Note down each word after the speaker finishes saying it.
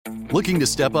Looking to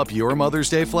step up your Mother's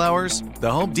Day flowers?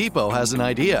 The Home Depot has an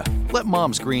idea. Let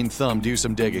Mom's green thumb do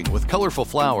some digging with colorful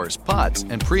flowers, pots,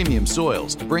 and premium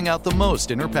soils to bring out the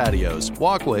most in her patios,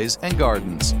 walkways, and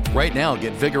gardens. Right now,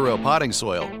 get Vigoro potting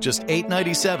soil, just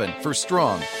 $8.97 for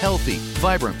strong, healthy,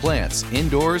 vibrant plants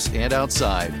indoors and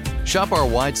outside. Shop our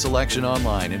wide selection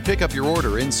online and pick up your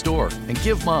order in-store and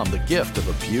give Mom the gift of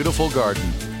a beautiful garden.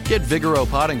 Get Vigoro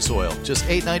potting soil, just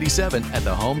 $8.97 at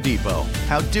the Home Depot.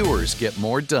 How doers get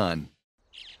more done.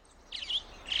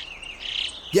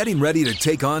 Getting ready to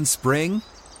take on spring?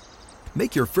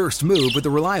 Make your first move with the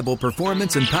reliable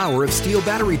performance and power of Steel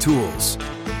battery tools.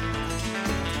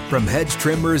 From hedge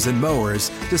trimmers and mowers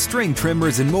to string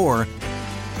trimmers and more,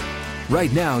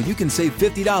 right now you can save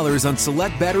 $50 on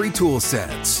select battery tool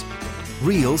sets.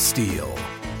 Real Steel.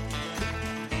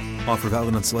 Offer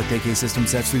valid on select AK system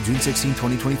sets through June 16,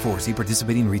 2024. See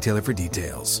participating retailer for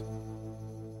details.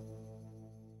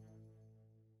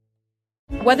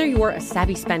 Whether you're a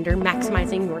savvy spender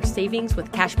maximizing your savings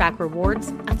with cashback rewards,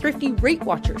 a thrifty rate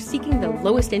watcher seeking the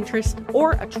lowest interest,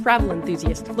 or a travel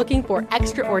enthusiast looking for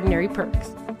extraordinary perks,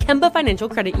 Kemba Financial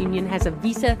Credit Union has a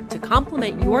visa to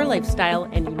complement your lifestyle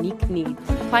and unique needs.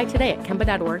 Apply today at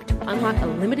Kemba.org to unlock a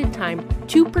limited time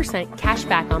 2% cash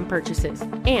back on purchases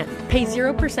and pay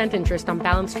 0% interest on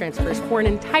balance transfers for an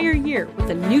entire year with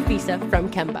a new visa from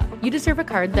Kemba. You deserve a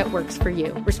card that works for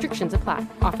you. Restrictions apply.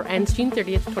 Offer ends June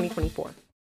 30th, 2024.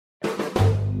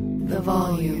 The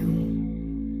volume.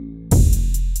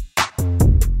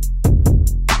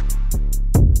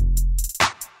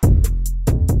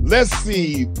 Let's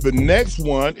see. The next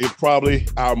one is probably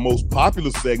our most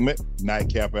popular segment,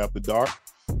 Nightcap After Dark.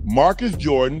 Marcus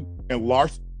Jordan and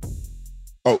Lars.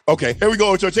 Oh, okay. Here we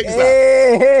go, Ocho. Check this out.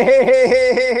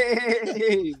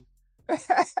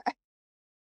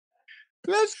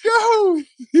 Let's go.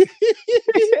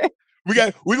 we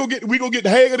gonna get the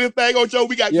hang of this thing, Ocho.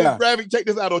 We got this graphic. Check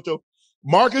this out, Ocho.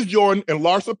 Marcus Jordan and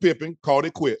Larsa Pippen called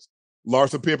it quits.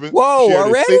 Larsa Pippen. Whoa,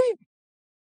 already?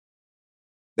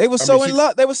 They were so in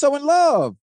love. They were so in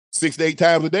love. 6 to 8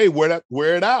 times a day.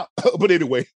 Wear it out. But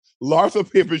anyway, Larsa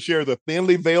Pippen shared a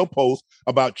thinly veiled post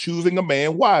about choosing a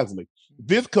man wisely.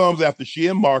 This comes after she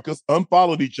and Marcus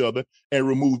unfollowed each other and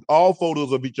removed all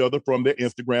photos of each other from their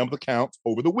Instagram accounts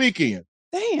over the weekend.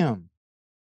 Damn.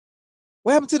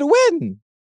 What happened to the wedding?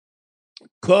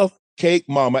 Cupcake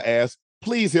Mama asked,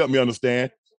 please help me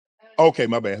understand. Okay,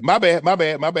 my bad,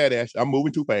 Ash. I'm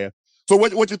moving too fast. So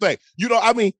what you think? You know,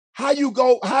 I mean, how you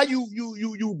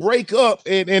break up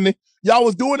and y'all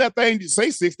was doing that thing,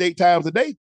 say 6 to 8 times a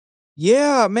day.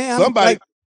 Yeah, man. Somebody.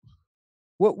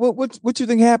 What you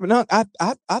think happened? I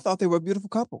thought they were a beautiful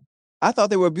couple. I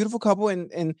thought they were a beautiful couple,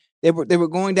 and they were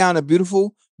going down a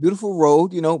beautiful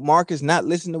road. You know, Marcus not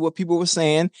listening to what people were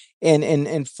saying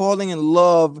and falling in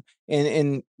love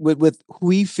and with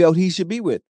who he felt he should be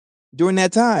with during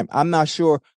that time. I'm not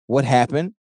sure what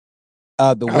happened.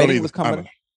 The wedding was coming.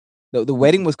 The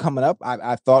wedding was coming up.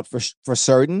 I thought for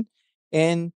certain,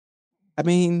 and I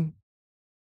mean,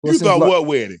 you thought what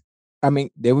wedding? I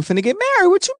mean, they were finna get married.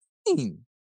 What you mean?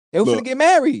 They were finna get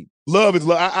married. Love is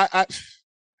love.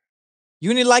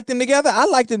 You didn't like them together? I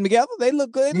liked them together. They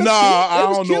look good. I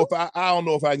don't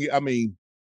know if I get. I mean,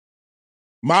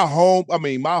 my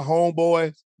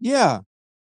homeboys. Yeah.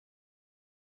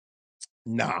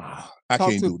 Nah, I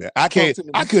can't do that. I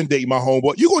couldn't date my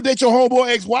homeboy. You gonna date your homeboy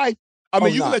ex-wife? I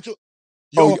mean, you can let your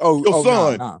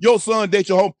son date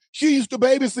your home. She used to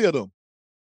babysit him.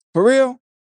 For real?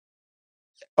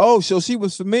 Oh, so she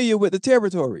was familiar with the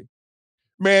territory.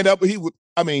 Man, he would.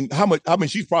 I mean, how much? I mean,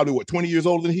 she's probably 20 years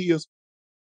older than he is.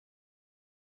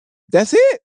 That's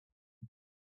it.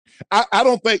 I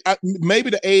don't think maybe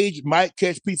the age might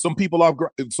catch some people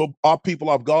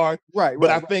off guard. Right. But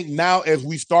I think now as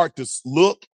we start to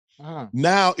look,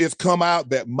 now it's come out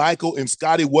that Michael and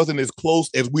Scotty wasn't as close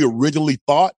as we originally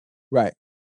thought. Right.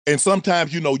 And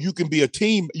sometimes, you know, you can be a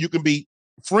team, you can be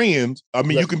friends. I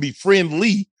mean, you can be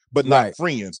friendly, but not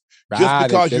friends. Just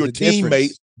because you're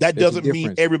teammates, that doesn't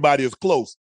mean everybody is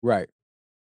close. Right.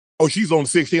 Oh, she's on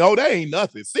 16. Oh, that ain't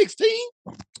nothing. 16?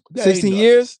 16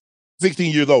 years?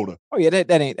 16 years older. Oh yeah, that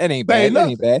ain't bad. That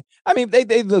ain't bad. I mean,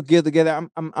 they look good together.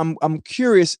 I'm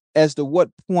curious as to what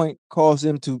point caused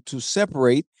them to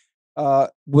separate.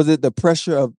 Was it the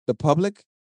pressure of the public?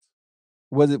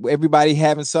 Was it everybody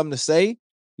having something to say?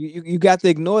 You got to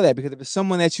ignore that, because if it's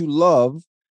someone that you love,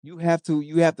 you have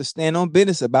to stand on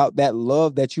business about that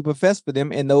love that you profess for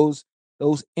them and those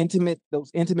intimate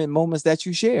moments that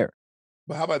you share.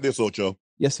 But how about this, Ocho?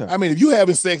 Yes, sir. I mean, if you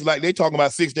having sex like they talking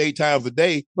about 6 to 8 times a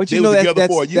day, but they you know was together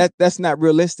for a year. that's not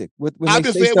realistic. When I'm they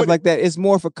just say saying stuff like that, it's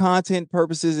more for content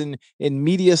purposes and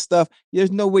media stuff.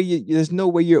 There's no way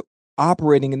you're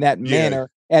operating in that manner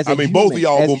as a I mean, human. both of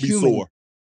y'all as gonna be human. sore.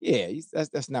 Yeah,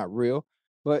 that's not real.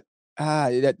 But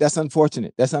that's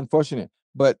unfortunate. That's unfortunate.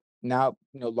 But now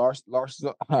Lars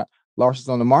is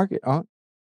on the market, huh?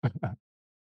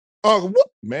 What?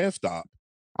 Man, stop.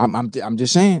 I'm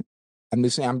just saying. I'm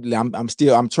just saying. I'm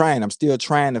still trying. I'm still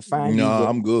trying to find you. Nah,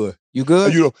 I'm good. You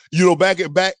good?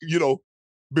 Back,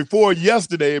 before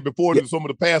yesterday, before some of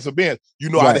the past events,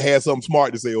 I'd have had something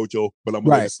smart to say, Ocho, but I'm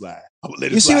gonna let it slide. I'm gonna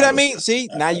let it You slide. see what I mean? See,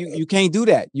 now you can't do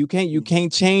that. You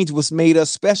can't change what's made us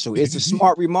special. It's a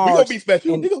smart remark. We gonna be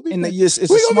special. It's a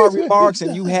smart remarks,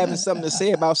 and you having something to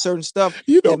say about certain stuff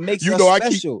that makes us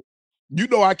special.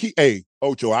 I keep. Hey,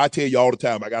 Ocho, I tell you all the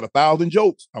time. I got 1,000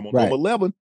 jokes. I'm on number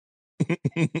 11.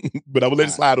 But I'm gonna let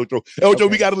it slide, Ocho. Ocho,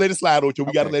 we gotta let it slide, Ocho.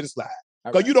 We gotta let it slide.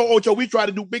 Because Ocho, we try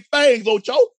to do big things,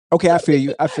 Ocho. Okay, I feel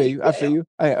you.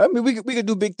 I mean, we could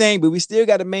do big things, but we still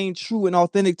got to remain true and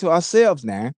authentic to ourselves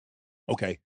now.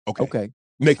 Okay.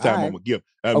 Next Next time I'm gonna give.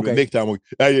 Next time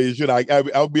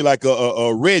I'll be like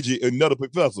a Reggie, another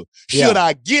professor. Should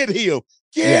I get him?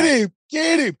 Get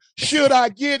him. Should I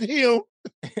get him?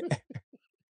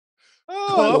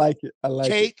 I like it.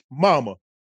 Cake mama.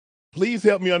 Please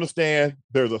help me understand.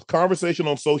 There's a conversation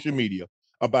on social media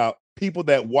about people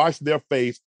that wash their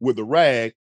face with a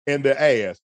rag and their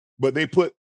ass, but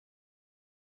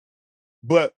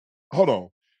hold on.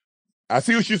 I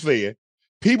see what you're saying.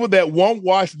 People that won't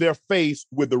wash their face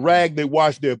with the rag they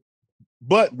wash their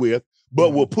butt with, but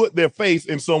will put their face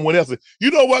in someone else's. You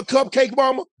know what, Cupcake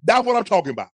Mama? That's what I'm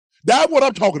talking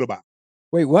about.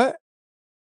 Wait, what?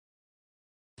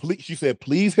 She said,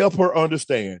 please help her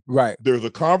understand. Right. There's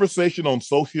a conversation on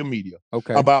social media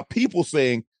about people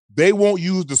saying they won't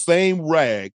use the same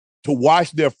rag to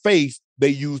wash their face they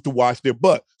use to wash their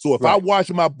butt. So if I wash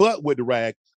my butt with the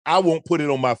rag, I won't put it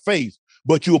on my face,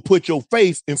 but you'll put your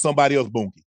face in somebody else's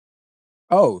bunkie.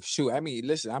 Oh, shoot. I mean,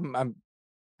 listen,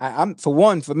 I'm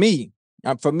for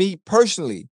me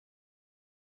personally,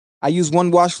 I use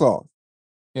one washcloth.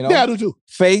 Yeah, I do too.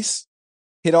 Face,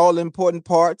 hit all the important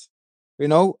parts.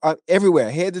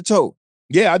 Everywhere, head to toe.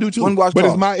 Yeah, I do too. But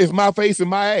it's my face and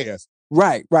my ass.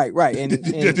 Right. And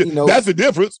that's the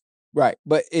difference. Right.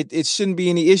 But it shouldn't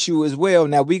be any issue as well.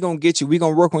 Now we're gonna get you. We're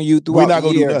gonna work on you throughout We're not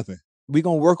gonna the year. do nothing. We're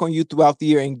gonna work on you throughout the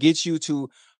year and get you to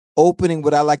opening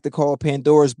what I like to call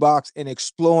Pandora's box and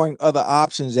exploring other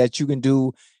options that you can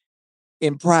do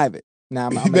in private. Now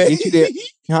I'm gonna get you there.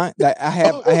 Huh? I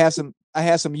have some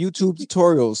YouTube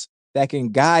tutorials that can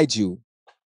guide you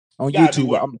on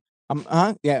YouTube.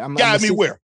 Guide me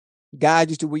where? Guide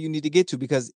you to where you need to get to,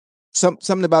 because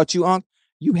something about you, Unc,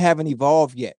 you haven't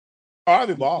evolved yet. Oh, I've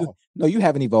evolved. No, you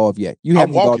haven't evolved yet. You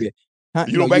haven't evolved yet.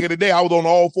 Huh? Back in the day, I was on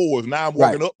all fours. Now I'm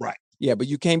walking upright. Yeah, but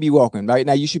you can't be walking right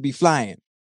now. You should be flying.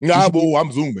 Nah,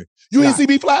 I'm zooming. You didn't see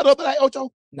me flying up tonight,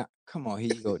 Ocho? Nah, come on.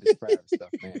 Here you go with this private stuff,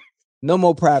 man. No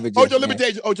more private jets. Ocho, let me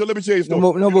tell you.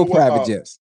 No more private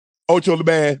jets. Ocho,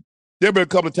 man, there been a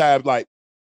couple of times, like,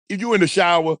 if you in the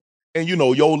shower and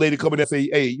your old lady come in and say,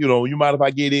 hey, you mind if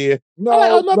I get in? No.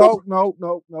 What?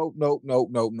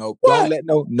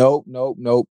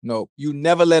 No. You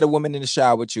never let a woman in the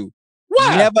shower with you.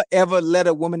 Why? Never ever let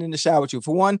a woman in the shower with you.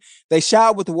 For one, they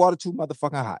shower with the water too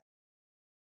motherfucking hot.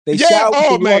 They shower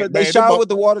with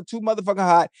the water too motherfucking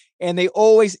hot, and they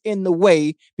always in the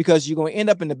way because you're gonna end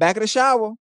up in the back of the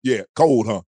shower. Yeah, cold,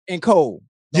 huh? And cold.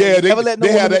 They never let no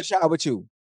woman in the shower with you.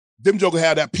 Them jokers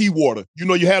have that pee water. You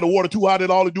had the water too hot,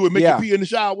 and all they do is make you pee in the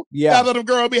shower. Yeah. That's what them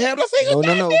girls be having. I say,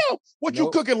 no. What, you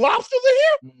cooking lobsters in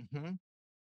here? Mm-hmm.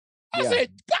 I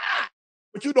said, God.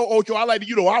 But Ocho, I like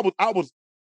to,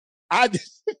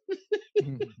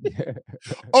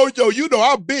 Ocho,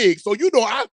 I'm big, so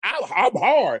I'm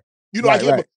hard.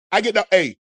 I get that.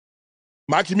 Hey,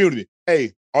 my community.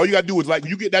 Hey, all you gotta do is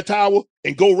you get that towel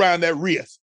and go around that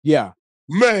wrist. Yeah.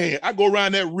 Man, I go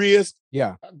around that wrist.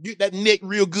 Yeah. I get that neck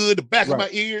real good, the back of my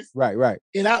ears. Right.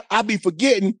 And I be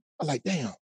forgetting. I'm like,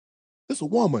 damn, this a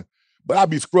woman. But I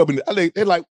be scrubbing it. They're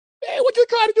like, hey, what you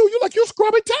trying to do? You're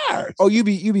scrubbing tires. Oh, you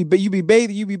be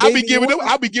bathing. I be giving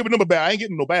them a bath. I ain't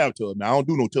getting no bathtub now. I don't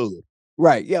do no tub.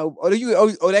 Right. Yeah.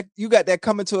 That you got that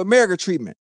coming to America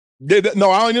treatment. No,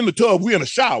 I ain't in the tub. We in the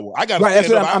shower. I got. Right, that's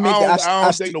what I mean. I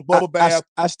don't take no bubble bath.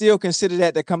 I still consider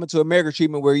that coming to America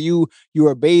treatment where you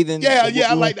are bathing. Yeah.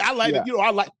 I like that. I like that.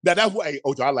 I like that. That's what. Hey,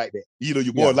 Ocho, I like that.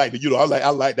 Your boy like that. I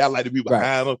like that. I like to be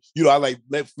behind them. I like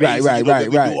let face. Right.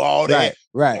 Do all that.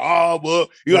 Right. Oh, but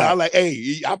I like.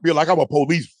 Hey, I feel like I'm a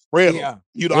police Random. Yeah.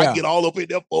 You know, I Yeah. get all up in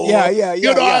there for Yeah.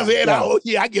 You know what I'm saying?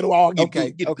 Yeah. I get them all.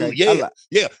 Okay. Get Okay. good. Yeah.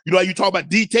 Yeah. You know how you talk about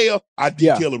detail? I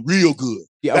detail them real good.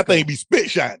 Yeah. That thing be spit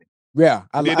shining. Yeah.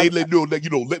 And then they let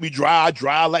me drive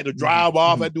like to drive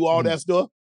off and do all that stuff.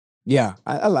 Yeah.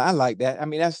 I like that. I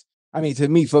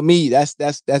mean, for me, that's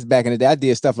back in the day. I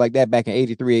did stuff like that back in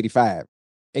 83, 85.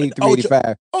 83,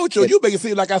 85. Ocho, you make it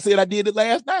seem like I said I did it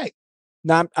last night.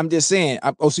 No, I'm just saying.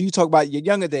 So you talk about your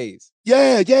younger days.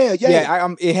 Yeah.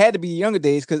 It had to be younger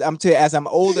days because I'm telling you, as I'm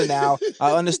older now,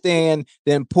 I understand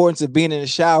the importance of being in the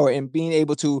shower and being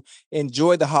able to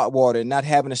enjoy the hot water and not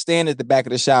having to stand at the back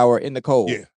of the shower in the cold.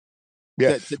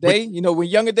 Yeah. Today, when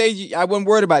younger days, I wasn't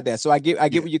worried about that. So I get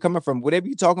where you're coming from. Whatever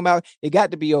you're talking about, it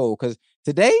got to be old. Because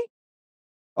today,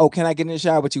 can I get in the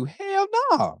shower with you? Hell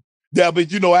no. Yeah,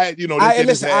 but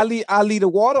listen. I leave the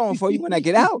water on for you when I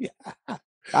get out.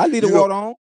 I leave the water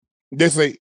on. They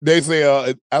say,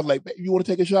 I was like, you want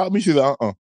to take a shot with me? She's like,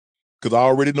 because I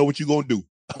already know what you're going to do.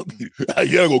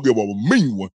 Yeah, I'm going to give her a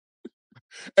mean one.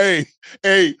 Hey,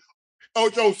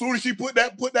 Ocho, as soon as she put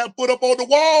that foot up on the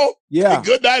wall, hey,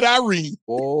 good night, Irene.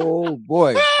 Oh,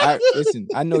 boy. Listen,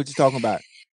 I know what you're talking about.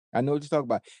 And listen,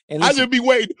 I just be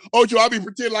waiting. Ocho, I be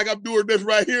pretending like I'm doing this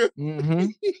right here.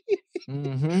 You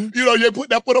put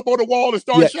that foot up on the wall and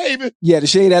start shaving. Yeah, to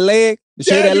shave that leg.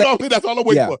 That's all I'm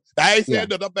waiting for. I ain't saying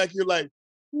nothing. I'm back here like,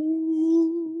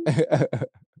 ooh.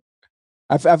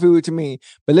 I feel what you mean.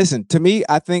 But listen, to me,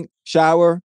 I think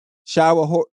shower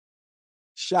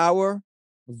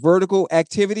vertical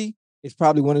activity is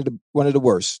probably one of the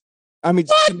worst. I mean,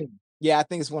 I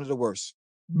think it's one of the worst.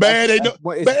 Man, ain't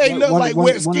nothing like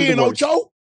wet skin,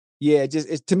 Ocho. Yeah,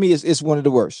 to me, it's one of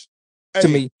the worst. To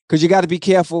me, because you got to be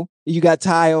careful. You got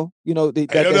tile,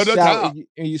 that shower,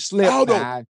 and you slip.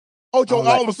 Ocho,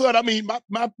 all of a sudden, I mean,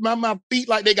 my feet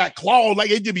like they got claws, like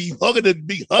they just be hugging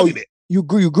it. You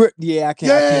grip? Yeah, I can't.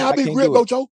 Yeah, I be grip,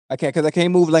 Ocho. I can't because I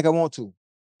can't move like I want to.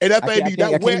 And that baby,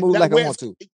 I can't move like I want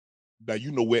to. Now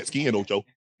you know wet skin, Ocho.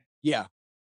 Yeah.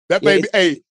 That baby,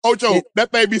 Ocho,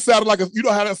 that baby sounded like you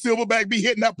know how that silverback be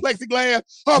hitting that plexiglass?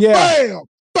 Bam!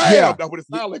 Yeah. That's what it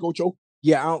sounds like, Ocho.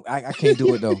 Yeah, I can't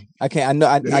do it though. I can't.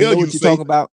 I know what you're talking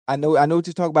about. I know what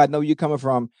you're talking about. I know where you're coming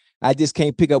from. I just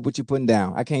can't pick up what you're putting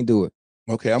down. I can't do it.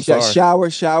 Okay, I'm sorry.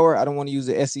 Shower. I don't want to use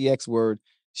the SEX word.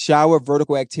 Shower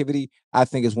vertical activity. I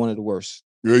think is one of the worst.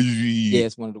 Yeah,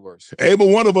 it's one of the worst. Ain't but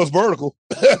one of us vertical.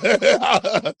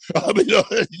 I mean,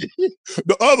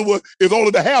 the other one is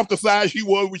only the half the size she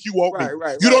was when she walked in.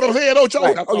 Right. You know what I'm saying? Ocho?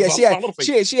 Right. Oh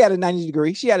yeah, she had a 90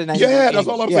 degree. She had a 90 degree. Yeah, that's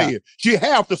all I'm saying. She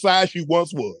half the size she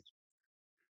once was.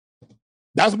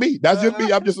 That's me. That's just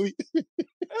me. I'm just me.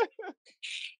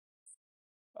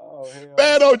 Oh, hell.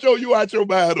 Man, Ocho, you out your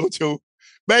mind, Ocho.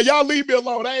 Man, y'all leave me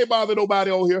alone. I ain't bothering nobody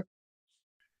on here.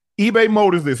 eBay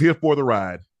Motors is here for the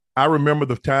ride. I remember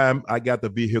the time I got the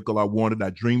vehicle I wanted.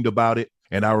 I dreamed about it.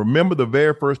 And I remember the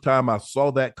very first time I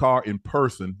saw that car in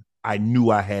person, I knew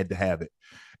I had to have it.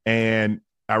 And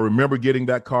I remember getting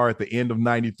that car at the end of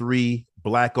 93,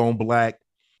 black on black,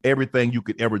 everything you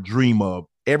could ever dream of.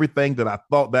 Everything that I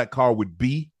thought that car would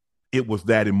be, it was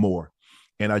that and more.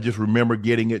 And I just remember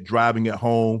getting it, driving it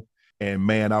home. And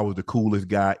man, I was the coolest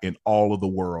guy in all of the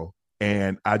world.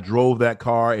 And I drove that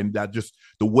car, and the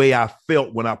way I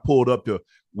felt when I pulled up to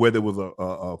whether it was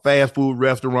a fast food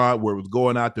restaurant, where it was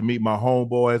going out to meet my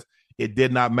homeboys, it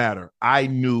did not matter. I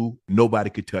knew nobody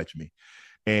could touch me.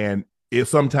 And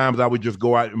sometimes I would just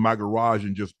go out in my garage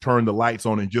and just turn the lights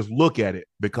on and just look at it,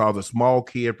 because a small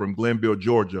kid from Glenville,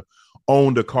 Georgia,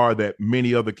 owned a car that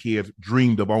many other kids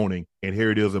dreamed of owning. And here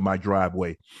it is in my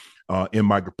driveway,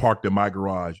 parked in my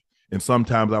garage. And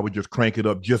sometimes I would just crank it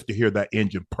up just to hear that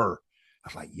engine purr. I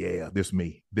was like, yeah, this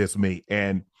me.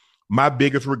 And my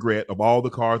biggest regret of all the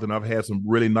cars, and I've had some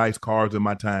really nice cars in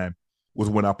my time, was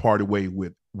when I parted ways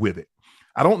with it.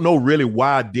 I don't know really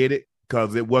why I did it,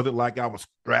 because it wasn't like I was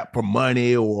strapped for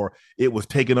money or it was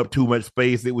taking up too much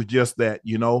space. It was just that,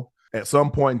 at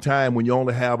some point in time, when you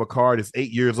only have a car that's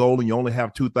 8 years old and you only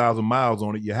have 2,000 miles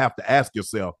on it, you have to ask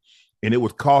yourself, and it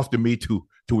was costing me to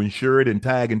insure it and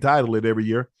tag and title it every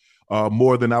year,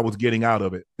 more than I was getting out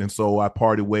of it. And so I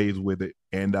parted ways with it.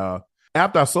 And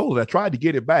after I sold it, I tried to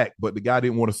get it back, but the guy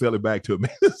didn't want to sell it back to me.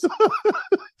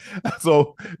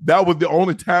 So that was the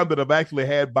only time that I've actually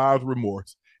had buyer's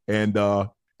remorse. And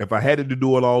if I had to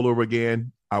do it all over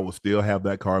again, I would still have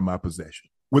that car in my possession.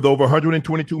 With over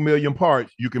 122 million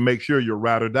parts, you can make sure your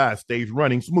ride or die stays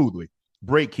running smoothly.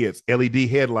 Brake kits, LED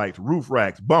headlights, roof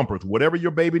racks, bumpers, whatever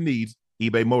your baby needs,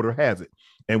 eBay Motor has it.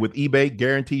 And with eBay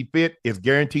Guaranteed Fit, it's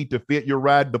guaranteed to fit your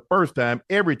ride the first time,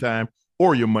 every time,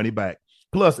 or your money back.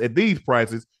 Plus, at these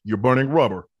prices, you're burning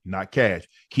rubber, not cash.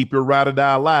 Keep your ride or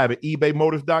die alive at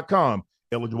ebaymotors.com.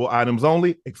 Eligible items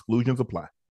only. Exclusions apply.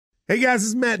 Hey guys, this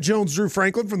is Matt Jones, Drew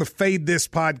Franklin from the Fade This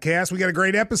podcast. We got a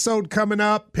great episode coming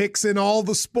up, picks in all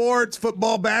the sports,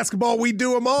 football, basketball, we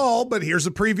do them all, but here's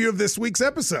a preview of this week's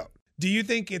episode. Do you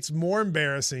think it's more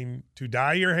embarrassing to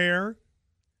dye your hair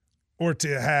or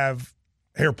to have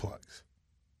hair plugs?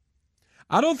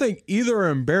 I don't think either are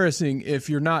embarrassing if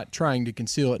you're not trying to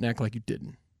conceal it and act like you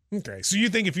didn't. Okay, so you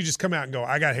think if you just come out and go,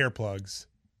 I got hair plugs.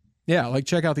 Yeah, like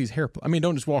check out these hair plugs. I mean,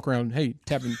 don't just walk around, hey,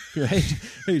 tapping,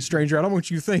 hey, stranger, I don't want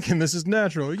you thinking this is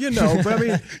natural. You know, but I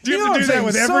mean, do you have to do that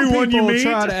with everyone you meet?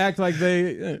 Try to act like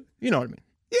they, you know what I mean?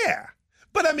 Yeah.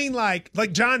 But I mean, like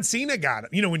John Cena got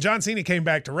it. You know, when John Cena came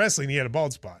back to wrestling, he had a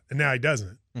bald spot, and now he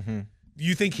doesn't. Mm-hmm. Do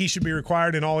you think he should be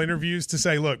required in all interviews to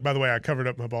say, look, by the way, I covered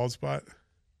up my bald spot?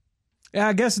 Yeah,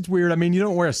 I guess it's weird. I mean, you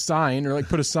don't wear a sign or like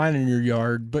put a sign in your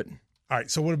yard, but. All right,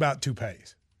 so what about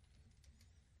toupees?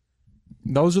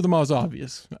 Those are the most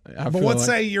obvious. But let's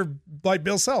say you're like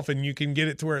Bill Self and you can get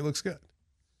it to where it looks good.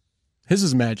 His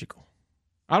is magical.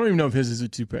 I don't even know if his is a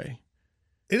toupee.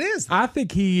 It is. I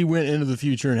think he went into the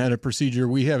future and had a procedure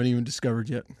we haven't even discovered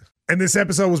yet. And this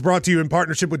episode was brought to you in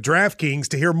partnership with DraftKings.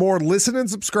 To hear more, listen and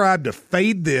subscribe to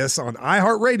Fade This on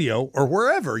iHeartRadio or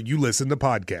wherever you listen to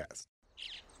podcasts.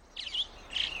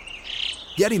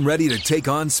 Getting ready to take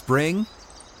on spring?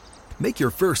 Make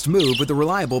your first move with the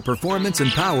reliable performance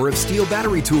and power of Steel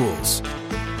battery tools.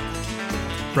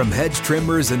 From hedge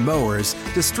trimmers and mowers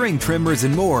to string trimmers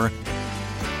and more,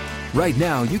 right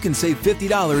now you can save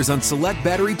 $50 on select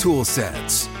battery tool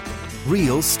sets.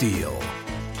 Real Steel.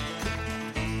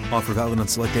 Offer valid on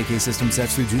select AK system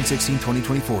sets through June 16,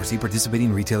 2024. See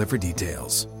participating retailer for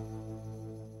details.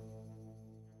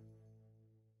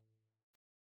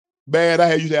 Man,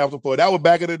 I used to have some fun. That was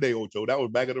back in the day, Ocho. That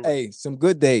was back in the day. Hey, some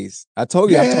good days. I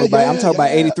told you, I'm talking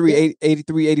about 83,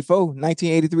 83, 84,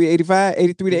 1983, 85,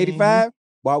 83 to 85.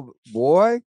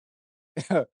 Boy,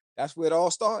 that's where it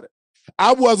all started.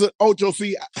 I wasn't, Ocho,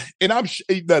 see, and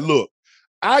look,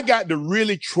 I got to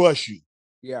really trust you.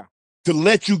 Yeah. To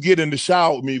let you get in the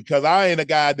shower with me because I ain't a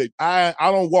guy that I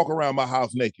don't walk around my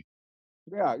house naked.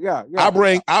 Yeah. I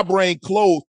bring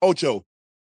clothes. Ocho,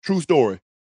 true story.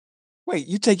 Wait,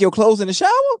 you take your clothes in the shower?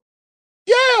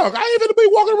 Yeah, I ain't gonna be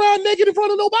walking around naked in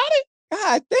front of nobody.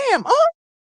 God damn, huh?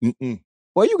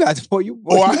 Boy, you got you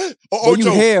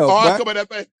hell. I come at that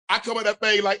thing. I come at that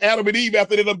thing like Adam and Eve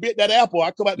after they done bit that apple. I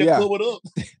come out there covered up.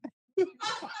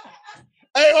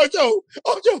 Hey, Ocho,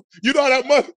 you know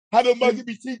how the monkey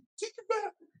be teaching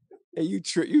back? Hey, you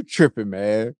tripping,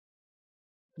 man.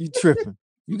 You tripping.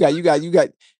 You got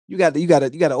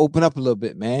to open up a little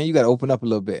bit, man. You got to open up a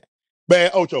little bit. Man,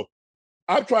 Ocho,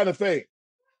 I'm trying to think.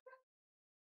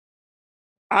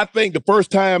 I think the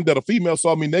first time that a female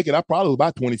saw me naked, I probably was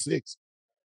about 26.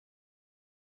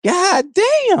 God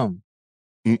damn.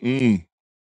 It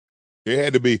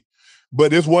had to be.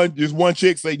 But this one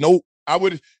chick say, nope.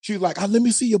 She's like, let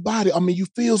me see your body. I mean, you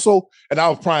feel so. And I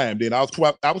was primed then. I was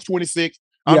 26.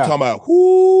 I'm talking about,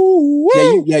 whoo.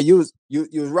 Yeah, you was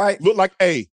right. Look like,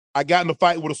 hey, I got in a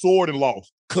fight with a sword and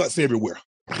lost. Cuts everywhere.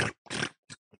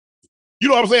 You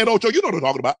know what I'm saying, Ocho? You know what I'm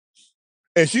talking about.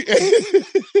 And she,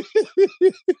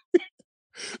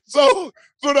 so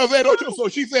I said, Ocho. So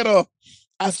she said,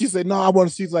 she said, no, I want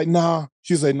to. She's like, nah.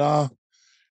 She said, nah.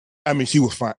 I mean, she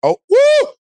was fine. Oh, woo!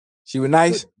 She was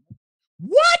nice.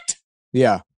 What?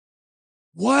 Yeah.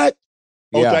 What?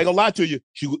 Oh, I ain't gonna lie to you.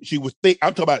 She was thick.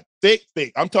 I'm talking about thick.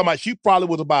 I'm talking about she probably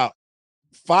was about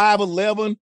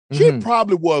 5'11". She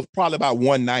probably was about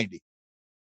 190.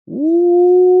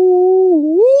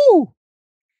 Ooh.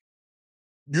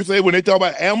 You say when they talk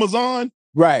about Amazon?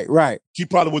 Right. She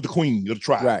probably was the queen of the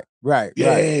tribe. Right.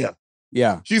 Yeah.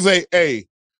 She say, hey,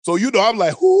 so I'm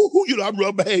like, who, I'm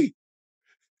rubbing, hey.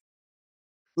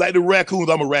 Like the raccoons,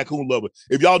 I'm a raccoon lover.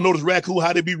 If y'all notice raccoon,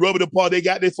 how they be rubbing the paw, they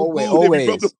got this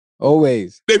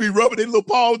always. They be rubbing their little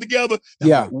paws together.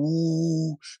 Yeah. Like,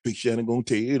 ooh, Big Shannon gonna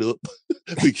tear it up.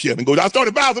 Big Shannon I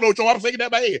started bouncing on, so I'm thinking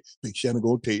that in my head. Big Shannon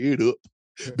gonna tear it up.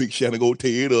 Big Shannon gonna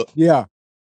tear it up. Yeah.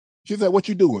 She's like, what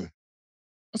you doing?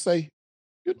 I say,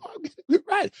 you're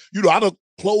right. I done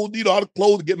closed,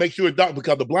 to make sure it's dark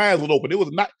because the blinds was open. It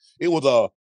was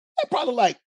probably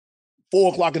like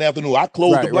 4:00 in the afternoon. I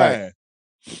closed the blind.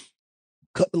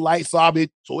 Cut the lights off it,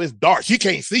 so it's dark. She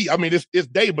can't see. I mean, it's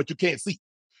day, but you can't see.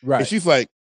 Right. And she's like,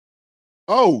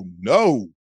 oh no.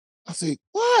 I said,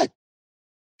 what?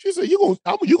 She said, you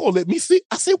gonna let me see?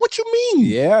 I said, what you mean?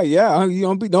 Yeah.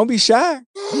 You don't be shy.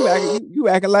 You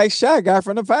acting like Shy Guy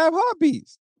from the 5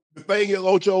 Heartbeats. The thing is,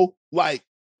 Ocho, like,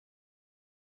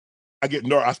 I get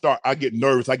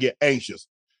nervous. I get anxious.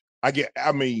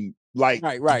 Like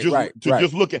Right.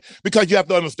 just look at, because you have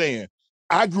to understand,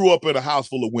 I grew up in a house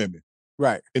full of women.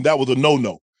 Right. And that was a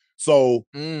no-no. So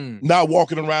not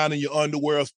walking around in your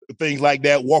underwear, things like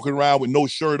that, walking around with no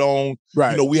shirt on.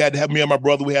 Right. You know, we had to have, me and my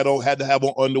brother, we had to have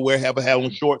on underwear, have on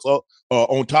shorts up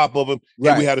on top of them,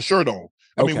 and we had a shirt on.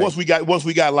 I mean, once we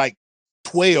got like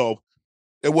 12,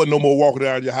 there wasn't no more walking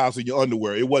around your house in your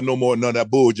underwear. It wasn't no more none of that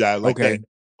bull jive like that.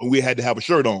 We had to have a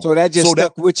shirt on. So that just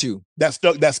stuck with you. That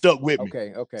stuck with me.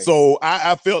 Okay. So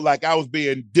I felt like I was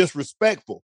being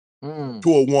disrespectful to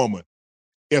a woman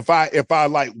if I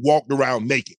like walked around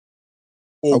naked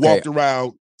or walked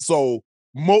around. So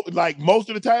like most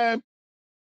of the time,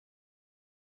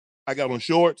 I got on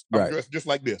shorts. I'm dressed just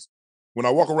like this. When I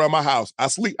walk around my house, I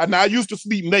sleep. I used to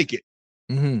sleep naked,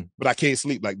 but I can't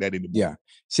sleep like that anymore. Yeah.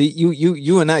 See,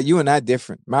 you and I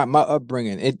different. My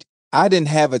upbringing, I didn't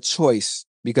have a choice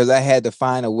because I had to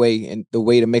find a way and the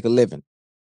way to make a living.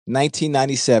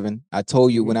 1997, I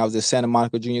told you when I was at Santa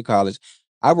Monica Junior College,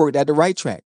 I worked at the right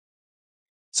track.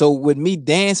 So with me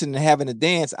dancing and having to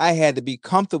dance, I had to be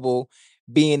comfortable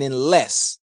being in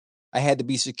less. I had to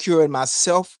be secure in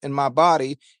myself and my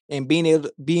body and being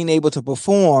able to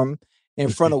perform in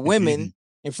front of women,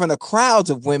 in front of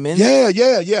crowds of women.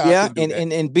 Yeah.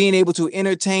 And being able to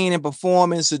entertain and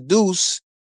perform and seduce,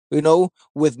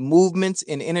 with movements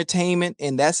and entertainment.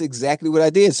 And that's exactly what I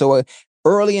did. So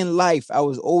early in life, I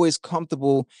was always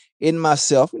comfortable in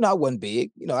myself. I wasn't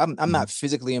big. I'm not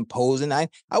physically imposing. I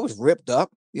was ripped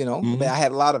up. I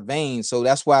had a lot of veins. So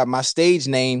that's why my stage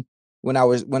name when I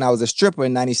was a stripper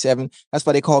in 97, that's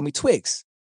why they called me Twix.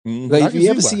 Like, you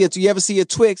ever see a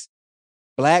Twix,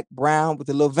 black, brown with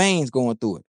the little veins going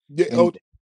through it.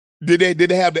 Did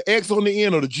they have the X on the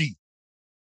end or the G?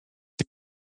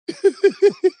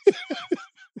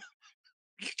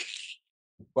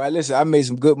 Well, listen, I made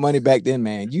some good money back then,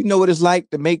 man. You know what it's like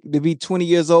to be 20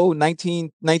 years old,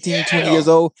 19, 20 years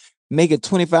old, making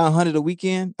 $2,500 a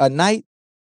weekend, a night.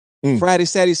 Friday,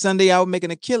 Saturday, Sunday, I was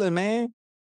making a killing, man.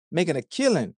 Making a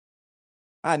killing.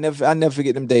 I never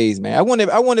forget them days, man. I wonder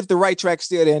if the right track's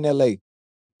still there in LA.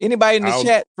 Anybody in the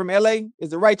chat from LA? Is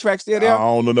the right track still there? I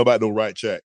don't know about no right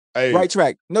track. Hey, right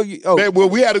track. No,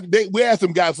 we had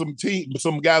some guys on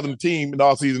the team in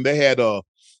all season. They had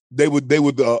they would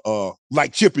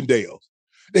like Chippendales.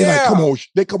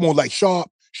 They come on like sharp,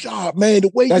 man.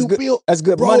 The way you built, that's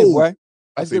good money, boy.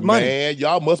 That's good money. Man,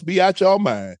 y'all must be out your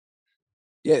mind.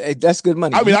 Yeah, that's good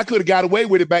money. I mean, I could have got away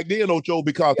with it back then, Ocho,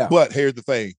 because but here's the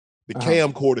thing: the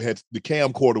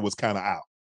camcorder was kind of out.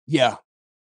 Yeah.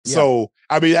 So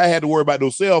I mean, I had to worry about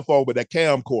no cell phone, but that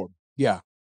camcorder. Yeah.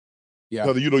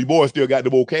 Because your boy still got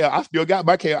the old cam. I still got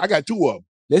my cam. I got two of them.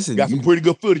 Listen, got some pretty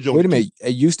good footage on. Wait a minute. It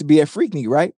used to be at Freaknik,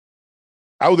 right?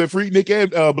 I was at Freaknik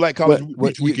and Black College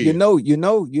Beach Weekend. You know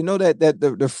that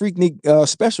the Freaknik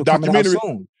special coming out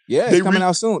soon. Yeah, it's coming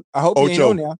out soon. I hope you ain't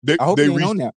on there. I hope you ain't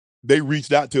on there. They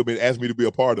reached out to me and asked me to be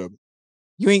a part of it.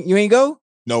 You ain't go?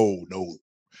 No.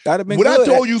 That'd have been when good. I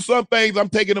told you some things I'm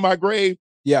taking to my grave.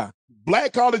 Yeah.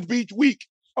 Black College Beach Week.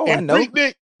 Oh, I know.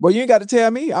 Freaknik. Well, you ain't got to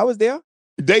tell me. I was there.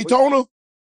 Daytona.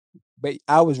 But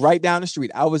I was right down the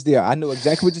street. I was there. I know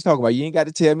exactly what you're talking about. You ain't got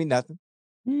to tell me nothing.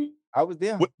 I was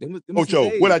there. Ocho,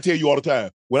 what I tell you all the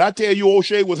time. When I tell you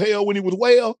O'Shea was hell when he was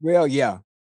well. Well, yeah.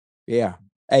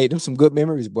 Hey, them some good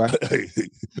memories, boy.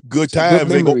 Good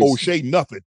times ain't gonna O'Shea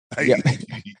nothing. Yeah.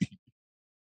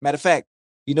 Matter of fact,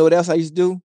 you know what else I used to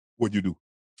do? What'd you do?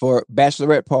 For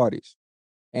bachelorette parties.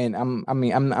 And I'm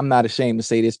not ashamed to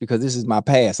say this because this is my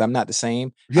past. I'm not the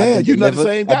same. Yeah, you're not the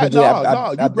same guy.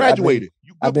 No, you graduated.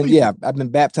 I've been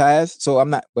baptized. So I'm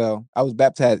not, I was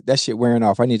baptized. That shit wearing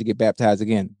off. I need to get baptized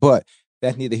again. But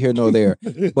that's neither here nor there.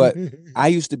 But I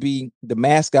used to be the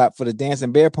mascot for the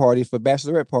dancing bear party for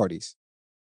bachelorette parties.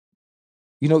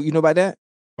 You know about that?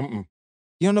 You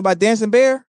don't know about dancing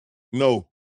bear? No.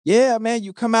 Yeah, man,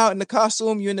 you come out in the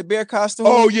costume, you're in the bear costume.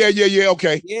 Oh, yeah,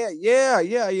 okay. Yeah,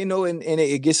 and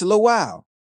it gets a little wild.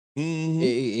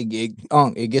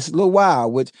 It gets a little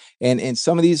wild, and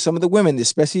some of the women,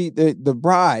 especially the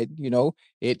bride,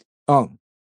 it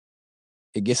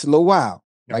gets a little wild.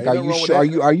 Like,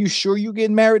 are you sure you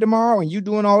getting married tomorrow and you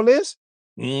doing all this?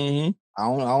 I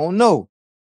don't know.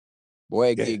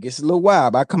 Boy, it gets a little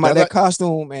wild. I come out that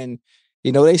costume and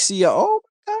they see you, oh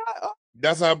my God. Oh.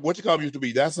 That's how what you call it used to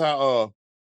be. That's how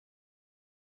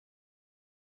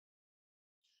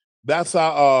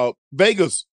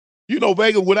Vegas.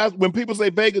 Vegas, when people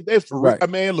say Vegas, that's right.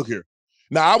 Man, look here.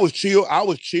 Now I was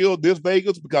chill this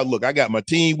Vegas because look, I got my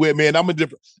team with me and I'm in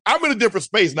a different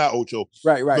space now, Ocho.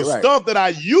 Right. The stuff that I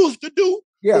used to do,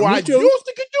 yeah, or I used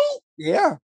to could do.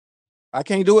 Yeah. I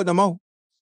can't do it no more.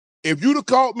 If you'd have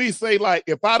caught me, say, like,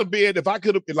 if I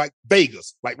could have been like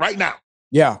Vegas, like right now,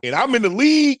 Yeah. and I'm in the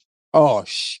league. Oh,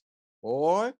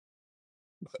 boy,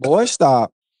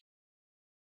 stop.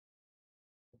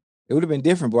 It would have been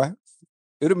different, boy. It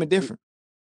would have been different.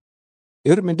 It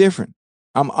would have been different.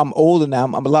 I'm older now.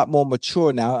 I'm a lot more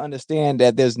mature now. I understand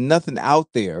that there's nothing out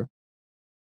there.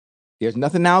 There's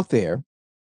nothing out there.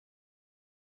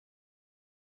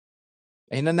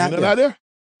 Ain't nothing out there. Out there?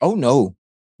 Oh no.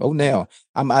 Oh no.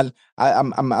 I like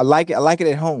it. I like it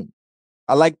at home.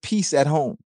 I like peace at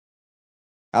home.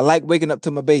 I like waking up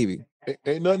to my baby.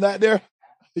 Ain't nothing out there.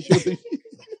 You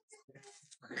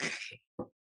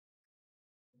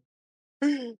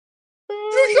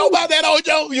sure about that, old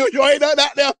Joe? You ain't nothing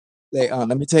out there. Hey,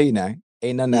 let me tell you now.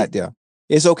 Ain't nothing out there.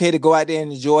 It's okay to go out there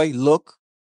and enjoy, look,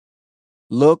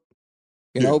 you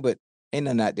know, but ain't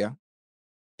nothing out there.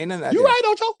 Ain't nothing out there. You right,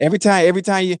 old Joe. Every time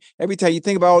you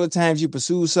think about all the times you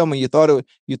pursued someone, you thought it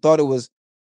was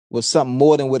something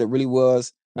more than what it really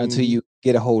was until you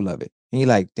get a hold of it. And you're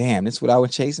like, damn, that's what I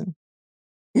was chasing.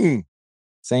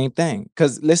 Same thing.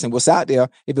 Because listen, what's out there,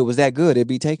 if it was that good, it'd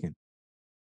be taken.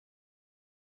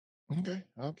 Okay,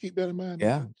 I'll keep that in mind.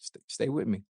 Yeah, stay with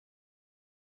me.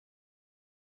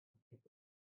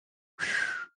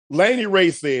 Laney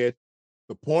Ray said,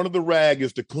 the point of the rag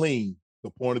is to clean. The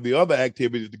point of the other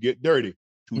activity is to get dirty.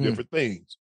 Two different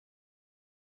things.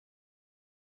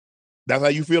 That's how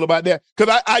you feel about that?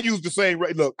 Because I use the same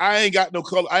rag. Look, I ain't got no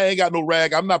color. I ain't got no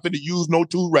rag. I'm not going to use no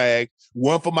two rags.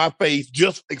 One for my face,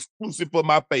 just exclusive for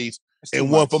my face, and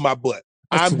one for my butt.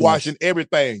 I'm washing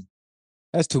everything.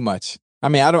 That's too much. I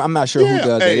mean, I'm not sure who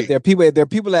does that. If there are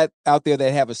people out there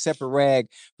that have a separate rag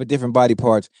for different body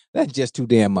parts, that's just too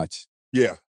damn much.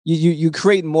 Yeah. You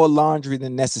creating more laundry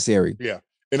than necessary. Yeah.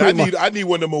 And I need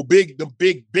one of them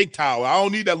big towel. I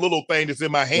don't need that little thing that's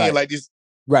in my hand like this.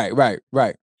 Right.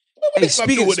 Hey,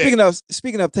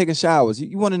 speaking of taking showers,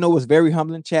 you want to know what's very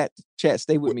humbling? Chat,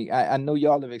 stay with me. I know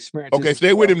y'all have experienced. Okay,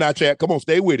 stay with him now, chat. Come on,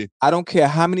 stay with him. I don't care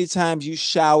how many times you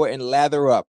shower and lather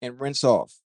up and rinse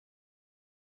off.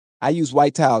 I use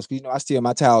white towels because I steal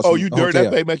my towels. Oh, you dirty?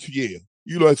 That thing makes you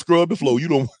You scrub the floor. You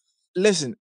don't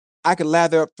listen. I could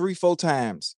lather up 3-4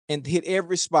 times and hit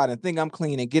every spot and think I'm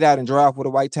clean and get out and dry off with a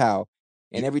white towel.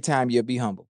 And every time you'll be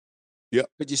humble. Yep.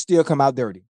 But you still come out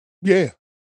dirty. Yeah.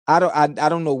 I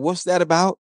don't know what's that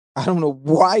about. I don't know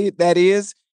why that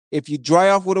is. If you dry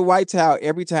off with a white towel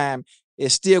every time,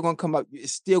 it's still gonna come up.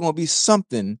 It's still gonna be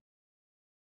something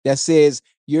that says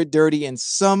you're dirty in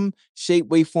some shape,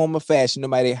 way, form, or fashion, no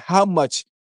matter how much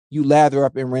you lather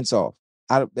up and rinse off.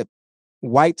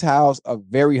 White towels are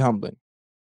very humbling.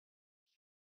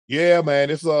 Yeah, man.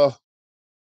 It's like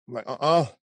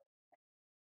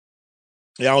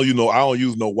Yeah, I don't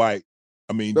use no white.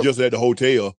 I mean, just at the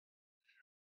hotel.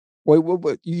 Wait,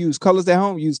 what? You use colors at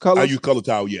home? You use colors? I use color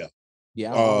towel, yeah.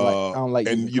 Yeah, I don't like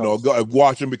and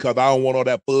wash them because I don't want all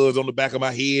that fuzz on the back of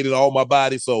my head and all my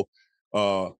body. So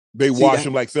they wash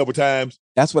them like several times.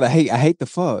 That's what I hate. I hate the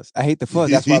fuzz.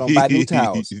 That's why I don't buy new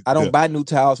towels. I don't buy new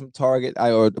towels from Target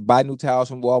or buy new towels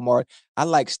from Walmart. I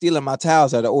like stealing my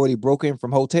towels that are already broken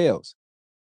from hotels.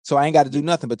 So I ain't got to do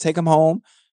nothing but take them home,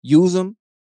 use them,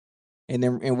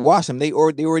 and wash them. They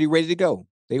already ready to go.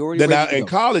 In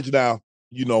college now,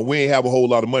 we ain't have a whole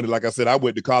lot of money. Like I said, I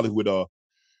went to college with 2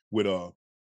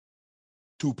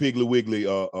 Piggly Wiggly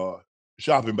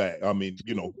shopping bag. I mean,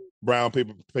 brown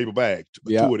paper bag,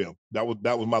 2 of them.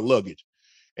 That was my luggage.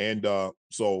 And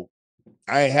so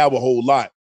I ain't have a whole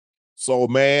lot. So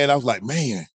man, I was like,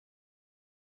 man,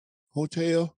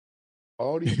 hotel,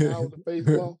 all these towels and face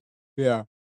cloth. Yeah.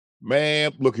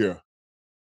 Man, look here.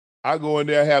 I go in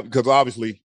there because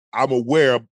obviously I'm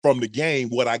aware from the game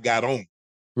what I got on.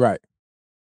 Right.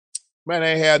 Man, I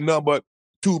ain't had nothing but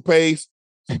toothpaste,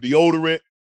 some deodorant,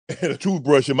 and a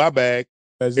toothbrush in my bag.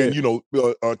 That's and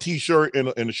it. A t-shirt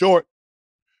and a short.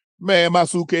 Man, my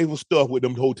suitcase was stuffed with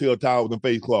them hotel towels and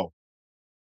face cloth.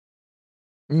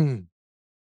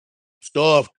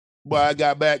 Stuffed. But I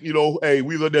got back, hey,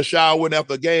 we was in there showering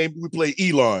after the game. We played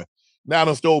Elon. Now I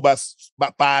done stole about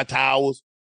 5 towels.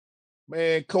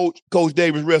 Man, Coach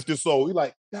Davis, rest his soul. He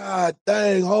like, God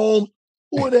dang, Holmes,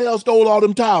 who the hell stole all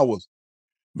them towels?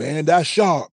 Man, that's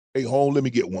sharp. Hey, Holmes, let me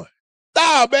get one.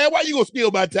 Nah, man, why you gonna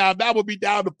steal my towel? Now I'm gonna be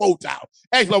down to 4 towels.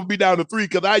 Actually, I'm gonna be down to 3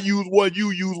 because I use one,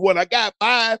 you use one. I got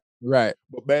 5. Right.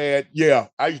 But man, yeah,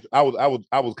 I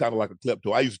was kind of like a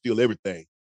klepto. I used to steal everything.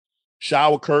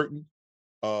 Shower curtain.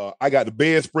 I got the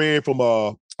bedspread from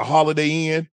a Holiday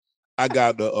Inn. I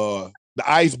got the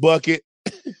ice bucket.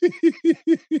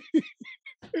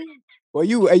 Well,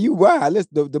 you wow.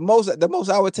 Listen, the most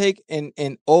I would take and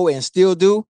still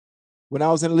do when I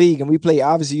was in the league and we play,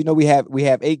 obviously, you know, we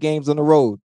have 8 games on the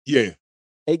road. Yeah.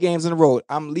 8 games on the road.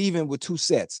 I'm leaving with 2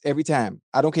 sets every time.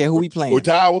 I don't care who we playing. Or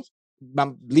towels.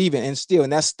 I'm leaving and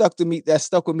that stuck to me. That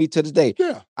stuck with me to this day.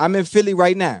 Yeah. I'm in Philly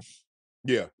right now.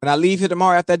 Yeah. When I leave here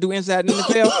tomorrow after I do Inside the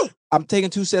NFL, I'm taking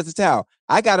 2 sets of towel.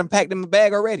 I got them packed in my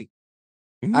bag already.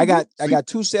 Mm-hmm. I got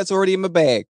 2 sets already in my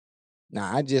bag.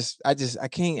 Nah, I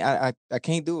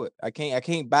can't do it. I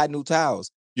can't buy new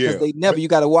towels. Yeah. They never, you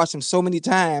got to wash them so many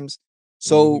times.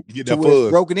 So get to that where it's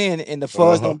fuzz broken in and the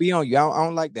fuzz don't be on you. I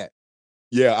don't like that.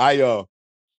 Yeah, I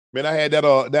I had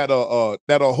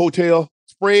that hotel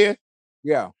spread.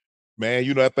 Yeah. Man,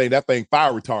 you know that thing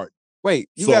fire retardant. Wait,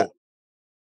 you got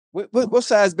what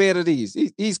size bed are these?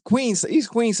 He's queen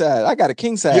size. I got a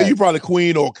king size. Yeah, you probably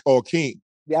queen or king.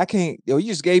 Yeah, I can't. Yo, you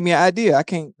just gave me an idea. I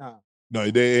can't. No,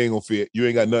 they ain't gonna fit. You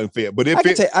ain't got nothing fit. But I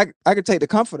could take the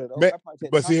comforter though. Man,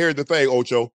 but see, here's the thing,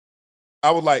 Ocho. I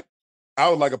was like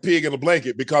a pig in a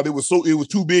blanket because it was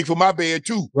too big for my bed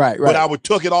too. Right. But I would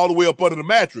tuck it all the way up under the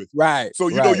mattress. Right. So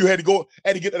you know you had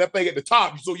to get that thing at the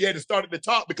top. So you had to start at the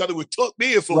top because it was tucked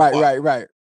in so far. Right.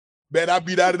 Man, I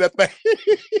beat out of that thing.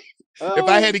 If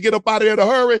I had to get up out of there in a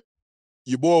hurry,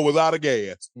 your boy was out of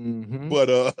gas. Mm-hmm.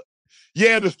 But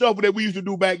yeah, the stuff that we used to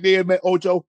do back then, man,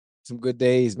 Ocho. Some good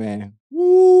days, man.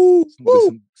 Woo!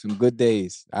 Some good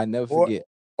days. I never forget.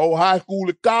 High school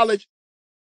and college.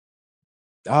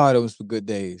 Oh, those were good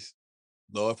days.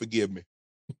 Lord, forgive me.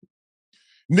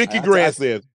 Nikki Grant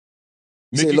says.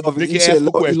 Nikki asked a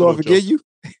question. Lord, forgive you?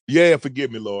 Yeah,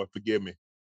 forgive me, Lord. Forgive me.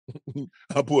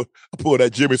 I pull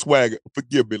that Jimmy Swagger.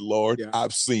 Forgive me, Lord. Yeah.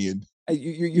 I've sinned. Hey,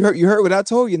 you heard what I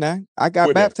told you now. I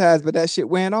got baptized, but that shit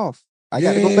went off. I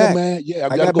got to go back. Man. Yeah,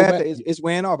 I got to go back. It's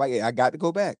wearing off. I got to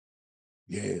go back.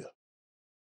 Yeah.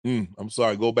 I'm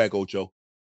sorry. Go back, Ocho.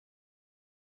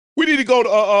 We need to go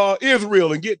to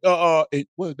Israel and get what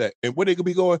is that? And where they could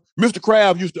be going? Mr.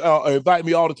 Krabs used to invite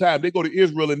me all the time. They go to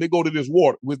Israel and they go to this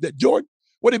water. Was that Jordan?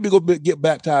 Where did we go get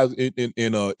baptized in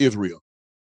Israel?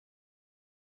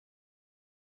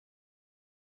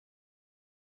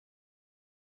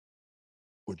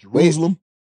 Or Jerusalem?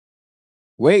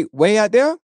 Way out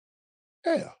there?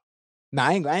 Yeah. Nah,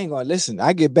 I ain't gonna listen.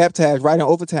 I get baptized right in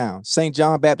Overtown, St.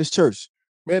 John Baptist Church.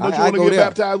 Man, don't you want to get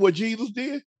baptized what Jesus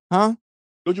did? Huh?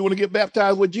 Don't you want to get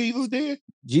baptized what Jesus did?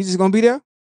 Jesus gonna be there?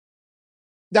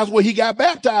 That's where he got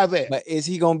baptized at. But is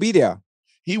he gonna be there?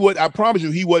 He would. I promise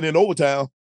you, he wasn't in Overtown.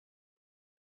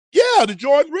 Yeah, the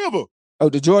Jordan River. Oh,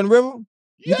 the Jordan River?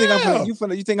 Yeah.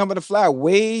 You think I'm gonna fly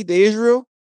way to Israel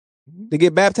to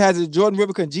get baptized at the Jordan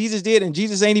River because Jesus did and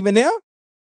Jesus ain't even there?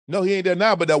 No, he ain't there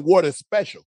now, but that water is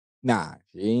special. Nah,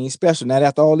 it ain't special. Not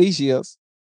after all these years.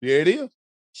 Yeah, it is.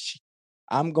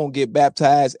 I'm gonna get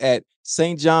baptized at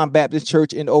St. John Baptist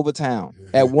Church in Overtown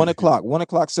at 1:00.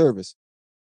 1:00 service.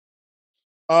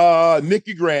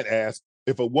 Nikki Grant asked,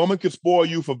 if a woman could spoil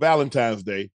you for Valentine's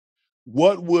Day,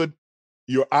 what would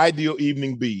your ideal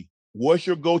evening be? What's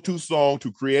your go-to song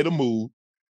to create a mood?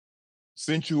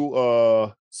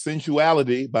 Sensuality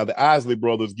by the Isley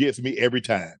Brothers gets me every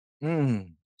time.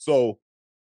 So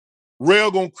Rail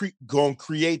gonna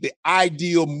create the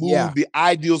ideal mood, the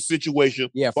ideal situation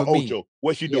for Ocho.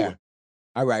 What's she doing?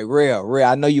 All right, Rail.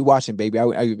 I know you watching, baby.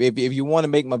 If you want to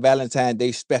make my Valentine's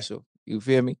Day special, you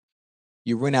feel me?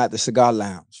 You rent out the cigar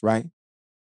lounge, right?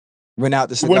 Rent out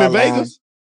the cigar lounge. The one in Vegas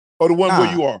or the one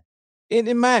where you are?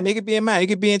 In Miami. It could be in Miami. It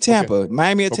could be in Tampa. Okay.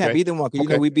 Miami or Tampa, either one. Because you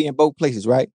know we be in both places,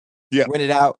 right? Yeah. Rent it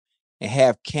out and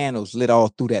have candles lit all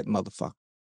through that motherfucker.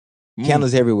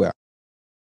 Candles everywhere.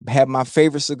 Have my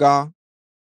favorite cigar,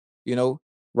 you know,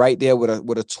 right there with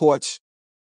a torch,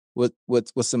 with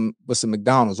some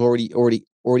McDonald's already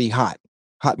hot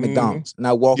McDonald's. And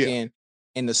I walk in,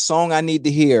 and the song I need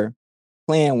to hear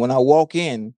playing when I walk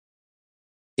in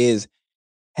is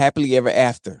 "Happily Ever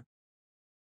After."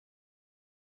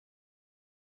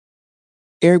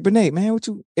 Eric Benet, man,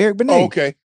 Eric Benet? Oh,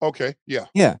 okay, yeah.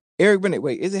 Eric Benet.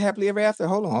 Wait, is it "Happily Ever After"?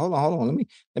 Hold on.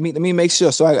 Let me make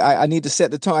sure. So I need to set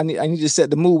the tone. I need to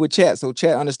set the mood with chat so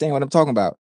chat understand what I'm talking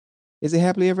about. Is it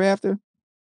 "Happily Ever After"?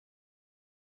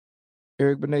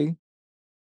 Eric Benet?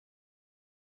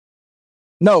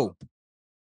 No.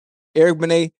 Eric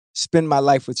Benet, "Spend My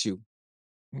Life With You."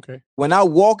 Okay. When I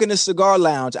walk in the cigar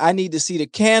lounge, I need to see the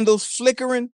candles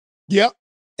flickering. Yep.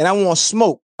 And I want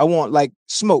smoke. I want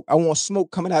smoke. I want smoke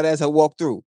coming out as I walk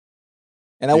through.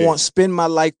 And I want Spend My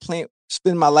Life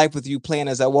With You playing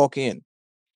as I walk in.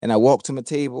 And I walk to my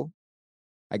table.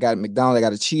 I got McDonald's, I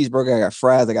got a cheeseburger, I got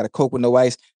fries, I got a Coke with no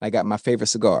ice, and I got my favorite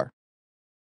cigar.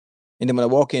 And then when I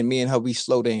walk in, me and her, we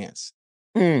slow dance.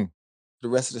 The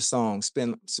rest of the song,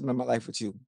 spend My Life With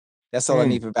You. That's all I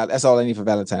need for That's all I need for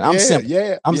Valentine. I'm simple.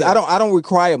 Yeah. I don't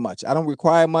require much.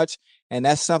 And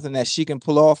that's something that she can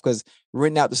pull off, because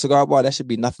renting out the cigar bar, that should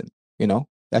be nothing.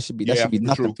 That should be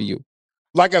nothing for you.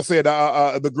 Like I said,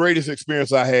 the greatest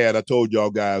experience I had, I told y'all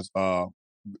guys,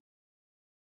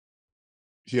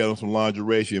 she had on some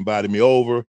lingerie. She invited me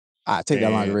over. I take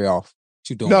that lingerie off. What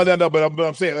you doing? No. But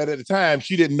I'm saying at the time,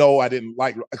 she didn't know I didn't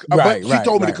like. But she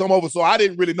told me to come over, so I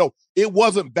didn't really know. It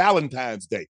wasn't Valentine's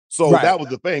Day, so that was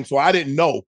the thing. So I didn't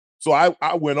know. So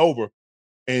I went over,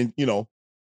 and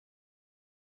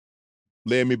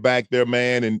led me back there,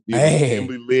 man, and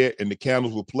Emily lit, and the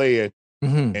candles were playing,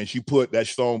 and she put that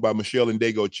song by Michelle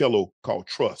and Cello called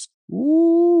 "Trust."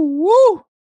 Woo!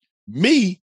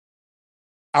 Me,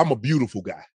 I'm a Beautiful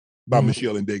Guy by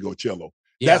Michelle and Cello.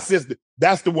 Yeah.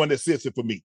 That's the one that sits it for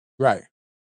me. Right.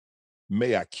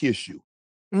 May I kiss you?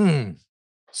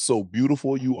 So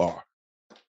beautiful you are.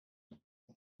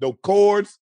 The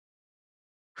chords,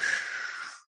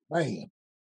 man,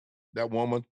 that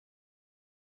woman.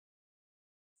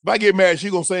 If I get married, she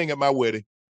gonna sing at my wedding.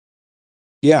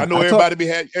 Yeah, I know everybody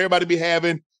be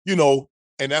having,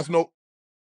 and that's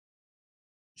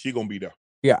she gonna be there.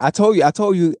 Yeah, I told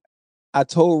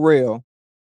Rail,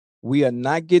 we are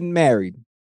not getting married.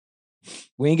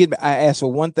 We ain't getting. I asked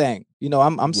for one thing.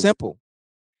 I'm simple.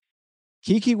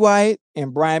 Keke Wyatt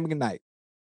and Brian McKnight.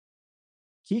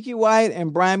 Keke Wyatt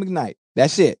and Brian McKnight.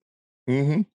 That's it.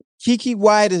 Keke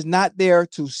Wyatt is not there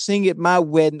to sing at my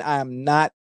wedding. I am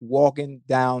not walking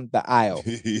down the aisle.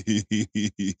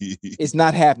 It's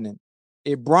not happening.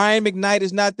 If Brian McKnight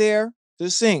is not there to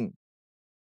sing,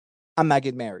 I'm not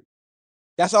getting married.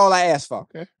 That's all I asked for.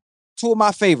 Okay. Two of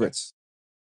my favorites.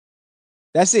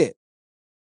 That's it.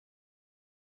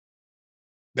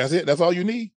 That's it. That's all you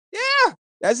need. Yeah,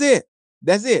 that's it.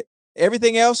 That's it.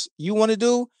 Everything else you want to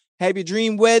do, have your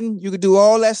dream wedding, you could do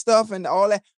all that stuff and all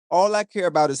that. All I care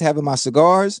about is having my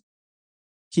cigars,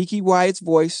 Keke Wyatt's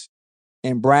voice,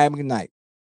 and Brian McKnight.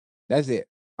 That's it.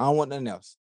 I don't want nothing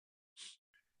else.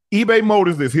 eBay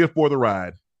Motors is here for the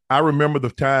ride. I remember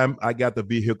the time I got the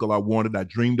vehicle I wanted. I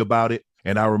dreamed about it.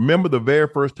 And I remember the very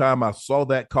first time I saw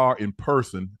that car in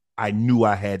person, I knew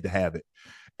I had to have it.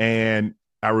 And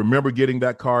I remember getting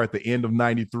that car at the end of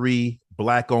 93,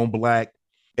 black on black,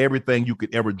 everything you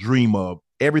could ever dream of,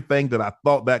 everything that I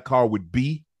thought that car would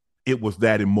be, it was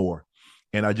that and more.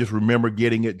 And I just remember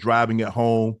getting it, driving it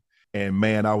home, and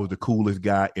man, I was the coolest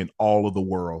guy in all of the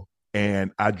world.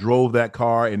 And I drove that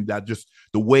car, and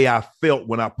the way I felt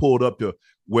when I pulled up to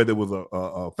whether it was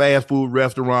a fast food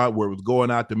restaurant, where it was going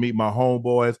out to meet my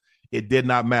homeboys, it did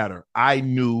not matter. I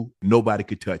knew nobody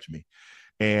could touch me.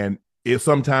 And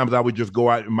sometimes I would just go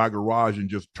out in my garage and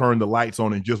just turn the lights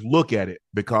on and just look at it,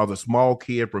 because a small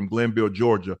kid from Glenville,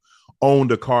 Georgia,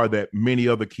 owned a car that many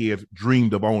other kids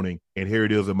dreamed of owning. And here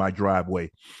it is in my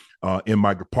driveway,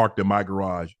 parked in my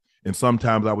garage. And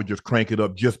sometimes I would just crank it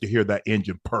up just to hear that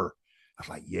engine purr. I was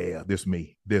like, yeah, this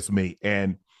me.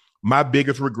 And my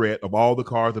biggest regret of all the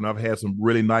cars, and I've had some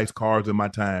really nice cars in my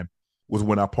time, was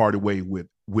when I parted ways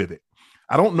with it.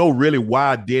 I don't know really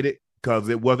why I did it, because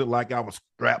it wasn't like I was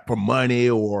strapped for money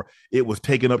or it was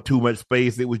taking up too much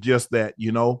space. It was just that,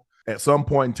 at some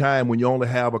point in time, when you only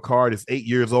have a car that's 8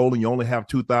 years old and you only have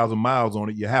 2,000 miles on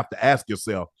it, you have to ask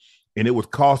yourself, and it was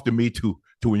costing me to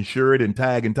insure it and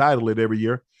tag and title it every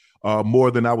year, more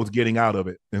than I was getting out of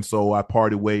it. And so I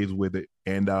parted ways with it.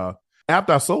 And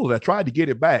after I sold it, I tried to get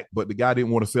it back, but the guy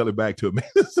didn't want to sell it back to me.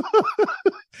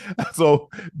 So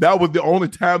that was the only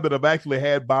time that I've actually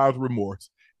had buyer's remorse.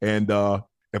 And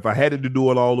if I had to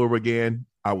do it all over again,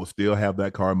 I would still have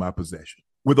that car in my possession.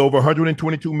 With over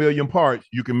 122 million parts,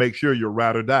 you can make sure your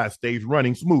ride or die stays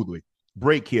running smoothly.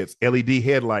 Brake kits, LED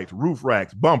headlights, roof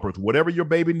racks, bumpers, whatever your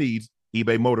baby needs,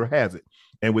 eBay Motor has it.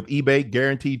 And with eBay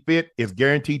Guaranteed Fit, it's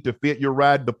guaranteed to fit your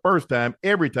ride the first time,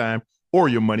 every time, or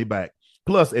your money back.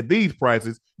 Plus, at these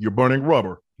prices, you're burning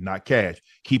rubber, not cash.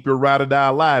 Keep your ride or die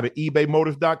alive at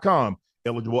ebaymotors.com.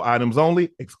 Eligible items only.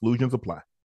 Exclusions apply.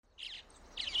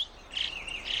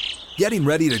 Getting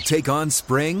ready to take on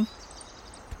spring?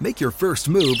 Make your first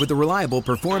move with the reliable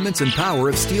performance and power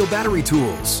of Steel battery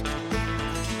tools.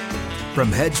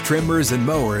 From hedge trimmers and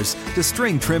mowers to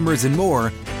string trimmers and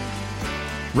more,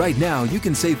 right now you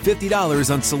can save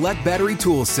 $50 on select battery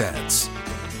tool sets.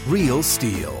 Real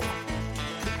Steel.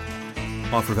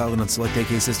 Offer valid on select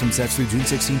AK system sets through June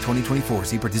 16, 2024.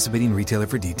 See participating retailer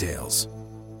for details.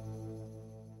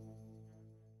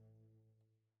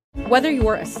 Whether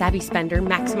you're a savvy spender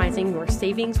maximizing your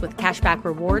savings with cashback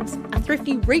rewards, a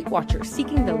thrifty rate watcher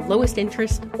seeking the lowest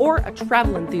interest, or a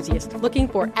travel enthusiast looking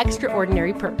for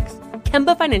extraordinary perks,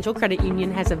 Kemba Financial Credit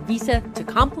Union has a visa to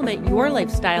complement your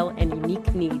lifestyle and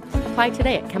unique needs. Apply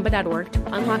today at Kemba.org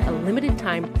to unlock a limited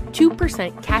time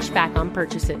 2% cash back on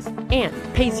purchases and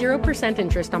pay 0%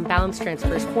 interest on balance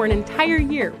transfers for an entire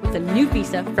year with a new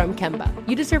visa from Kemba.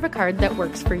 You deserve a card that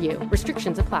works for you.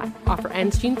 Restrictions apply. Offer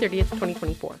ends June 30th,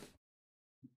 2024.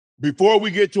 Before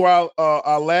we get to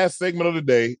our last segment of the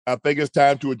day, I think it's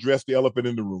time to address the elephant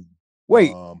in the room.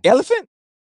 Wait, elephant?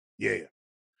 Yeah.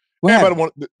 What Everybody happened?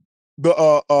 want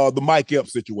the Mike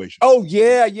Epps situation. Oh,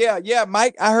 yeah,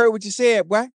 Mike. I heard what you said,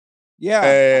 boy.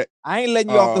 Yeah. I ain't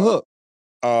letting you off the hook.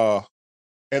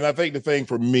 And I think the thing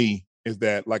for me is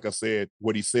that, like I said,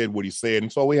 what he said.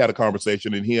 And so we had a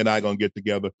conversation, and he and I are going to get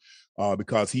together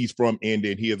because he's from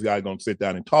Indy, and he is going to sit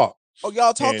down and talk. Oh,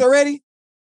 y'all talked already?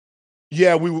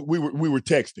 Yeah, we were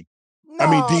texting. No,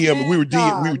 I mean, DM. Man, we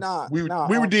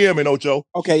were DMing, Ocho.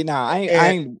 Okay, I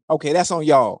ain't. Okay, that's on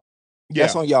y'all. Yeah.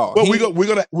 That's on y'all. But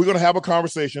we're gonna have a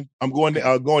conversation. I'm going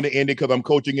to Indy because I'm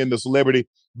coaching in the celebrity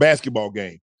basketball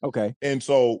game. Okay. And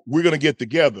so we're gonna get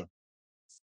together.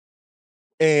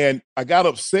 And I got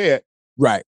upset.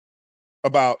 Right.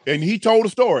 And he told a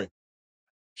story.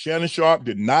 Shannon Sharp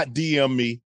did not DM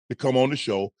me to come on the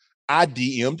show. I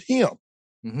DM'd him.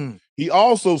 Mm-hmm. He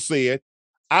also said,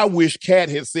 I wish Kat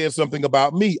had said something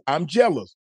about me. I'm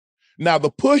jealous. Now,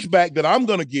 the pushback that I'm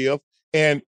going to give,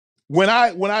 and when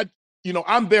I,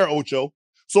 I'm there, Ocho,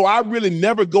 so I really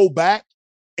never go back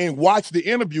and watch the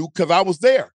interview because I was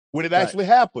there when it actually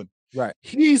happened. Right.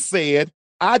 He said,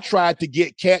 I tried to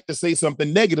get Kat to say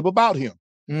something negative about him.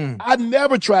 I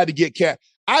never tried to get Kat.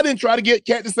 I didn't try to get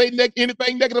Kat to say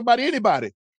anything negative about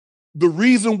anybody. The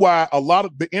reason why a lot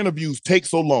of the interviews take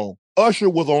so long, Usher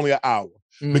was only an hour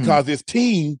because his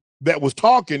team that was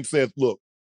talking says, look,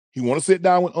 he want to sit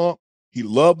down with Unc. He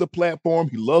loved the platform.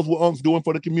 He loves what Unc's doing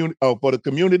for the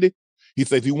community. He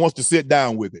says he wants to sit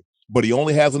down with it, but he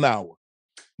only has an hour.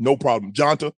 No problem.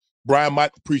 Jonta, Brian,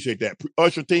 Mike, appreciate that.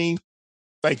 Usher team,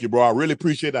 thank you, bro. I really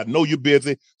appreciate it. I know you're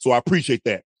busy, so I appreciate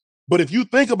that. But if you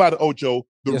think about it, Ocho,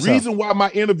 the reason why my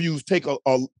interviews take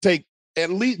at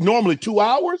least normally 2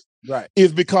 hours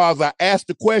is because I ask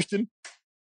the question,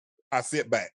 I sit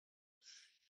back.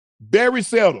 Very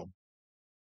seldom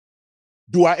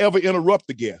do I ever interrupt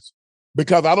the guest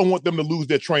because I don't want them to lose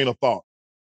their train of thought.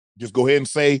 Just go ahead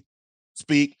and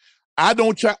speak. I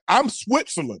don't try. I'm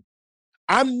Switzerland.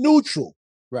 I'm neutral.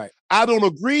 Right. I don't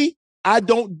agree. I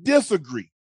don't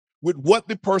disagree with what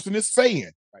the person is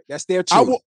saying. Right. That's their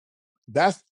truth.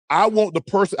 I want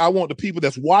the people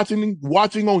that's watching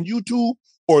on YouTube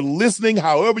or listening,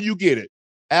 however you get it,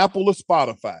 Apple or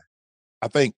Spotify. I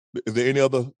think, is there any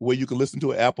other way you can listen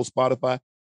to it? Apple, Spotify,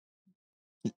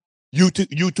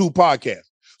 YouTube podcast.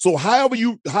 So however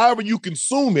you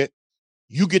consume it,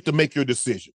 you get to make your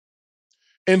decision.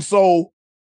 And so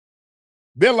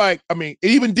they're like, I mean,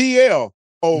 even DL,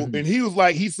 and he was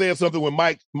like, he said something when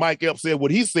Mike Epps said what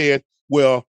he said,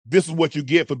 well, this is what you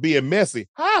get for being messy.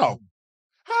 How?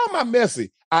 How am I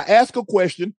messy? I ask a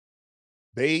question,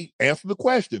 they answer the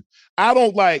question. I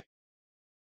don't like,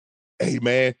 hey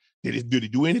man, did he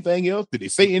do anything else? Did they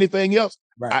say anything else?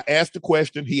 Right. I asked the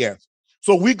question, he answered.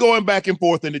 So we going back and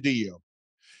forth in the DM.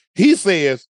 He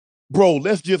says, bro,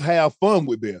 let's just have fun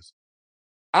with this.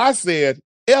 I said,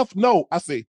 no. I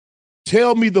say,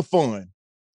 tell me the fun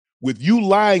with you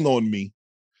lying on me,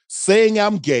 saying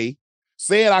I'm gay,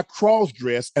 saying I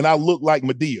cross-dress and I look like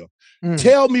Medea.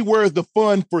 Tell me where's the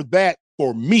fun for that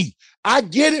for me. I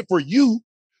get it for you.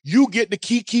 You get the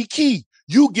key.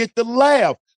 You get the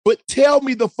laugh. But tell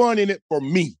me the fun in it for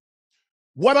me.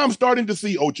 What I'm starting to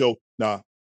see, Ocho, now,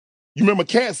 you remember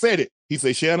Kat said it. He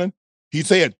said, Shannon, he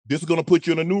said, this is going to put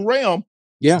you in a new realm.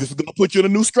 Yeah. This is going to put you in a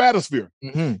new stratosphere.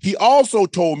 He also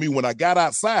told me when I got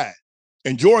outside,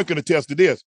 and Jordan can attest to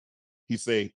this, he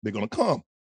said, they're going to come.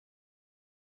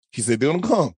 He said, they're going to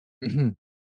come.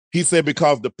 He said,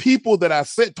 because the people that I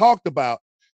talked about,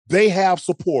 they have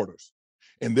supporters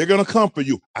and they're going to come for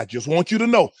you. I just want you to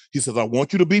know. He says, I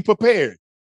want you to be prepared.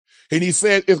 And he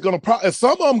said,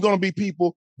 some of them going to be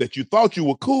people that you thought you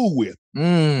were cool with,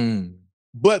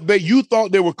 but that you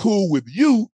thought they were cool with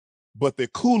you, but they're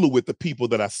cooler with the people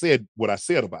that I said what I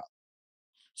said about.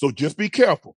 So just be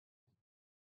careful.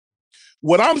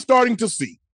 What I'm starting to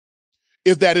see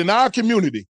is that in our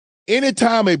community,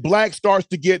 anytime a black starts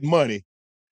to get money,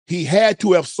 he had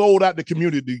to have sold out the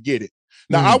community to get it.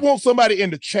 Now, I want somebody in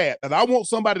the chat, and I want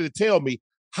somebody to tell me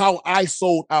how I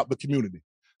sold out the community.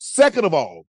 Second of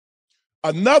all,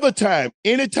 another time,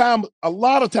 anytime, a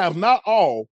lot of times, not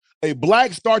all, a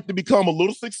black start to become a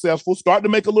little successful, start to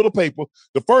make a little paper,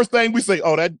 the first thing we say,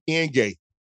 oh, that ain't gay.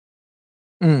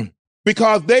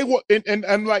 because they were,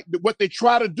 and like what they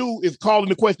try to do is call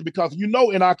into question, because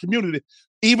in our community,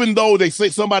 even though they say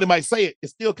somebody might say it,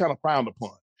 it's still kind of frowned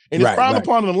upon. And it's frowned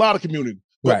upon in a lot of communities.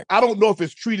 But I don't know if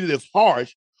it's treated as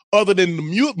harsh other than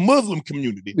the Muslim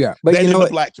community but than in the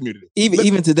black community.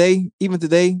 Even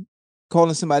today,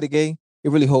 calling somebody gay, it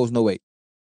really holds no weight.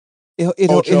 It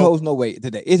holds no weight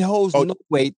today. It holds no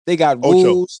weight. They got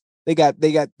rules. They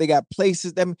got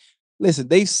places. Listen,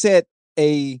 they set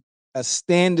a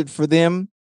standard for them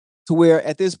to where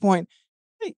at this point,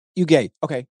 hey, you gay.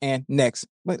 Okay, and next.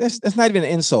 But that's not even an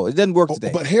insult. It doesn't work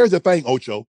today. But here's the thing,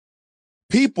 Ocho.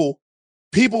 People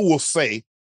will say,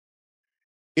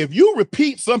 if you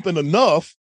repeat something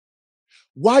enough,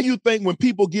 why you think when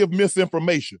people give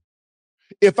misinformation,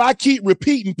 if I keep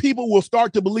repeating, people will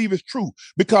start to believe it's true,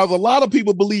 because a lot of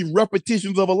people believe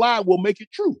repetitions of a lie will make it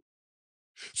true.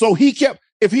 So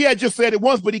if he had just said it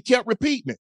once, but he kept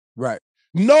repeating it. Right.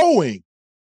 Knowing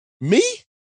me,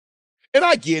 and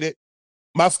I get it.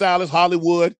 My style is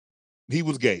Hollywood. He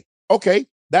was gay. Okay,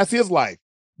 that's his life.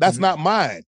 That's not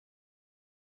mine.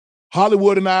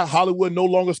 Hollywood no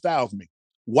longer styles me.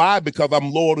 Why? Because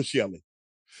I'm loyal to Shelly.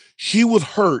 She was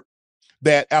hurt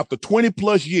that after 20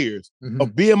 plus years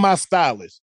of being my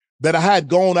stylist, that I had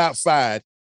gone outside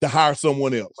to hire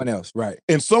someone else. Right.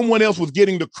 And someone else was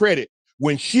getting the credit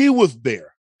when she was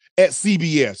there at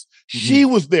CBS. She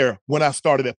was there when I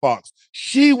started at Fox.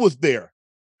 She was there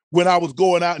when I was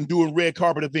going out and doing red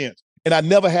carpet events. And I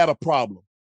never had a problem.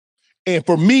 And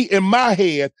for me, in my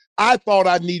head, I thought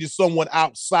I needed someone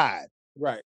outside.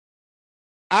 Right.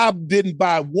 I didn't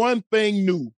buy one thing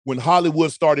new when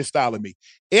Hollywood started styling me.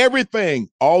 Everything,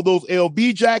 all those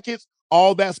LV jackets,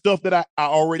 all that stuff that I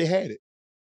already had it.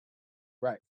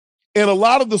 Right. And a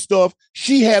lot of the stuff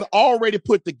she had already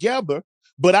put together,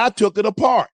 but I took it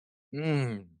apart.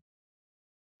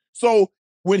 So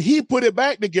when he put it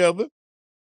back together,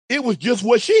 it was just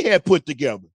what she had put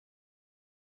together.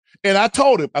 And I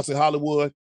told him, I said,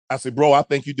 Hollywood, I said, bro, I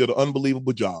think you did an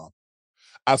unbelievable job.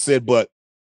 I said, but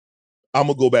I'm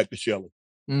going to go back to Shelly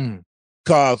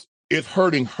because it's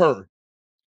hurting her,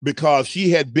 because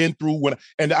she had been through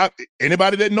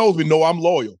anybody that knows me know I'm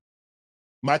loyal.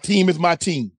 My team is my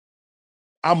team.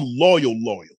 I'm loyal.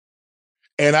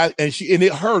 And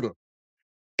it hurt her.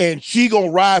 And she going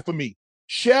to ride for me.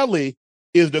 Shelly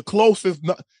is the closest.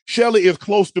 Shelly is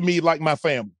close to me like my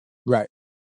family. Right.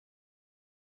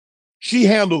 She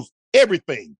handles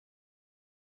everything.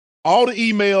 All the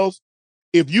emails.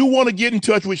 If you want to get in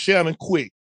touch with Shannon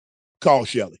quick, call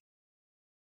Shelly.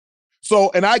 So,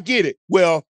 and I get it.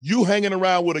 Well, you hanging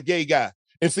around with a gay guy.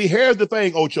 And see, here's the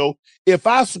thing, Ocho. If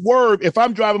I swerve, if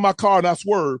I'm driving my car and I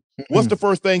swerve, what's the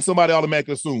first thing somebody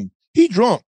automatically assume? He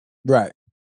drunk. Right.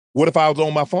 What if I was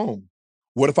on my phone?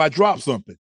 What if I dropped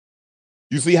something?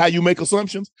 You see how you make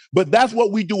assumptions? But that's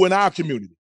what we do in our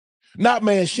community. Not,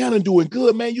 man, Shannon doing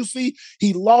good, man. You see,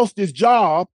 he lost his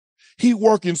job. He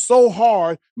working so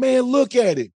hard. Man, look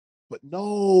at it. But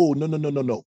no.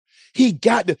 He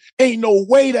got to, ain't no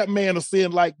way that man will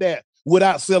sin like that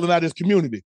without selling out his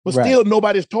community. But still,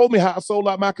 nobody's told me how I sold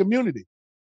out my community.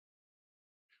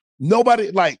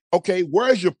 Nobody, okay,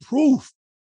 where's your proof?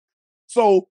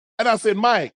 So, and I said,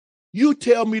 Mike, you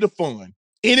tell me the fun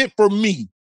in it for me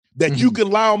that you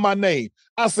can lie on my name.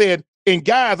 I said, and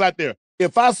guys out there,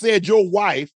 if I said your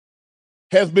wife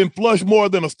has been flushed more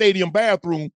than a stadium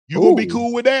bathroom, you gonna be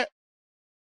cool with that?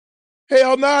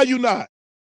 Hell no, you not.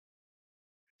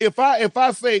 If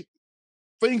I say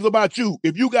things about you,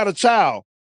 if you got a child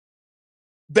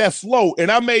that's slow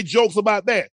and I made jokes about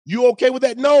that, you okay with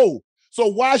that? No. So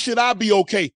why should I be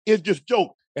okay? It's just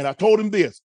joke. And I told him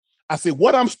this. I said,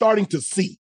 what I'm starting to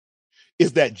see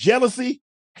is that jealousy,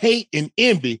 hate, and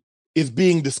envy is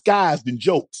being disguised in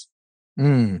jokes.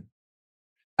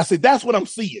 I said, that's what I'm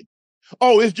seeing.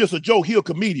 Oh, it's just a joke. He a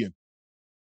comedian.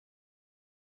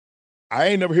 I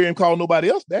ain't never hear him call nobody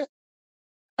else that.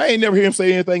 I ain't never hear him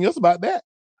say anything else about that.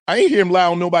 I ain't hear him lie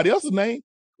on nobody else's name.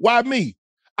 Why me?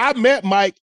 I met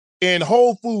Mike in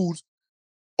Whole Foods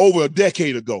over a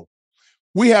decade ago.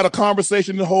 We had a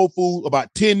conversation in Whole Foods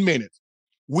about 10 minutes.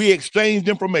 We exchanged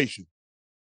information.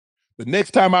 The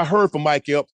next time I heard from Mike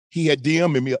Epps, he had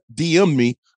DM'd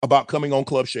me about coming on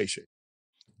Club Shay Shay.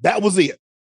 That was it.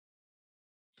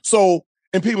 So,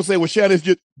 and people say, well, Shannon's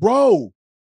just, bro,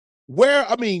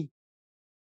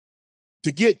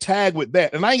 to get tagged with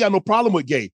that, and I ain't got no problem with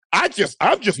gay. I'm just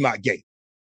not gay.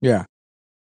 Yeah.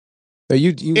 So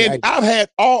I've had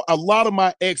a lot of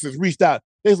my exes reached out.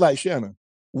 They's like, Shannon,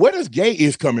 where does gay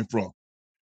is coming from?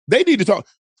 They need to talk.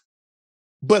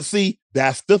 But see,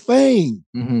 that's the thing.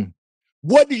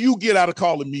 What do you get out of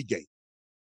calling me gay?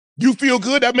 You feel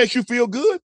good? That makes you feel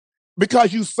good?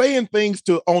 because you saying things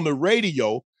on the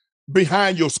radio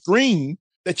behind your screen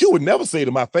that you would never say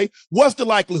to my face. What's the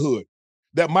likelihood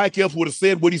that Mike Epps would have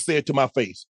said what he said to my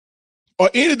face?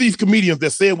 Or any of these comedians that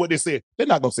said what they said, they're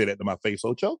not going to say that to my face,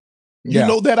 Ocho. You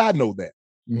know that, I know that.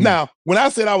 Mm-hmm. Now, when I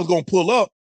said I was going to pull up,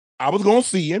 I was going to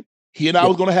see him. He and I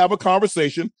was going to have a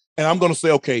conversation, and I'm going to say,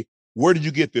 okay, where did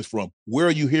you get this from? Where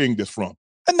are you hearing this from?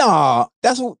 That's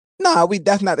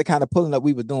not the kind of pulling up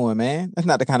we were doing, man. That's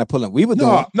not the kind of pulling we were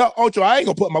doing. No, Ocho, I ain't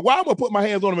gonna why I'm gonna put my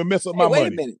hands on him and mess up my money? Wait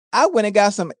a minute. I went and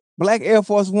got some black Air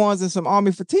Force Ones and some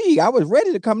Army fatigue. I was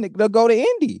ready to go to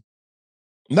Indy.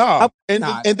 And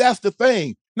that's the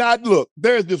thing. Now, look,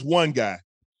 there's this one guy.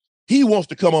 He wants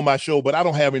to come on my show, but I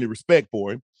don't have any respect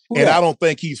for him. I don't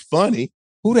think he's funny.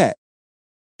 Who that?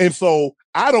 And so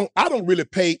I don't really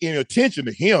pay any attention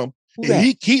to him. And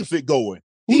he keeps it going.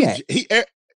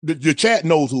 The chat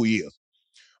knows who he is.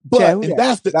 But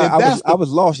I was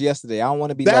lost yesterday. I don't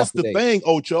want to be lost today. That's the thing,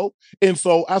 Ocho. And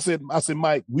so I said,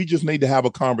 Mike, we just need to have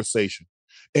a conversation.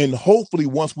 And hopefully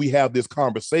once we have this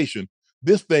conversation,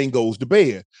 this thing goes to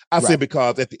bed. I said,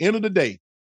 because at the end of the day,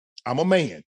 I'm a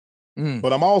man,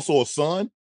 but I'm also a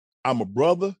son. I'm a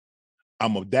brother.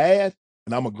 I'm a dad,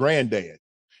 and I'm a granddad.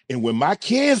 And when my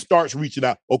kid starts reaching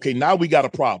out, okay, now we got a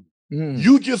problem.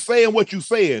 You just saying what you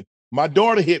saying. My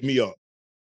daughter hit me up.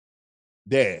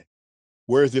 Dad,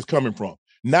 where is this coming from?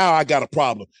 Now I got a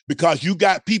problem because you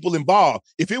got people involved.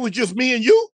 If it was just me and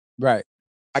you, right,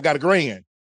 I got a grand.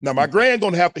 Now my grand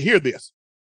gonna have to hear this.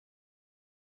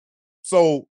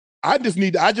 So I just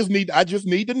need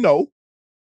to know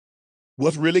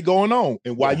what's really going on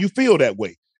and why you feel that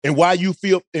way and why you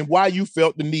felt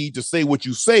the need to say what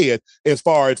you said as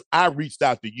far as I reached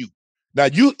out to you. Now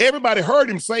everybody heard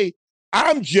him say,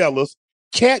 I'm jealous.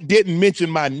 Cat didn't mention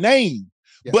my name.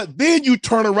 Yeah. But then you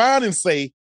turn around and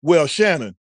say, well,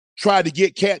 Shannon tried to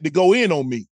get Cat to go in on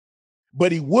me,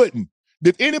 but he wouldn't.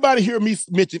 Did anybody hear me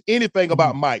mention anything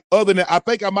about Mike other than I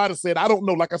think I might have said, I don't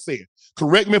know, like I said,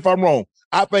 correct me if I'm wrong.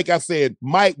 I think I said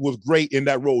Mike was great in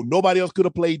that role. Nobody else could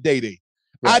have played Day Day.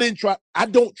 Right. I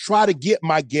don't try to get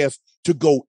my guests to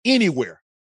go anywhere.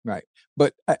 Right.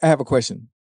 But I have a question.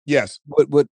 Yes.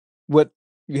 What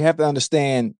you have to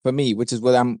understand for me, which is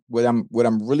what I'm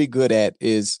really good at,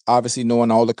 is obviously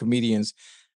knowing all the comedians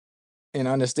and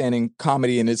understanding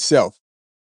comedy in itself.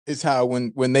 It's how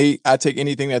when I take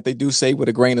anything that they do say with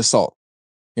a grain of salt,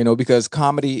 because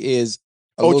comedy is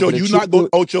Ocho, you're not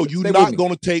going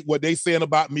to take what they saying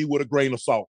about me with a grain of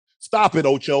salt. Stop it,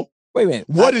 Ocho. Wait a minute.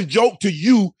 What is joke to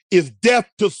you is death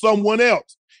to someone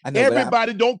else. I know,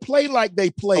 everybody don't play like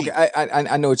they play. Okay,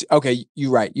 I know. Okay,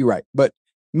 you're right. But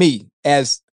me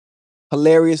as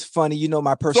hilarious, funny,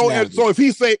 my personality. So if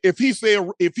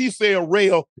he say a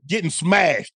rail getting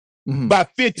smashed by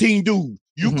 15 dudes,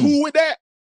 you cool with that?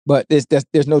 But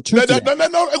there's no truth. No.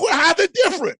 How's it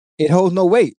different? It holds no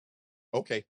weight.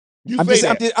 Okay. I'm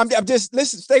just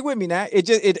listen. Stay with me now.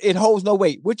 It holds no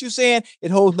weight. What you saying? It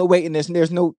holds no weight in this. And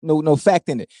there's no fact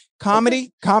in it.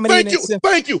 Comedy. Thank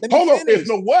you. Hold on. There's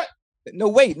no what? No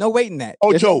weight in that.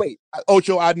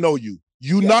 Ocho, I know you.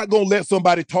 You're not gonna let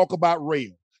somebody talk about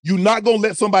rail. You're not gonna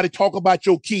let somebody talk about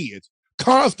your kids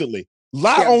constantly.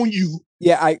 Lie on you.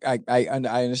 Yeah, I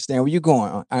understand where you're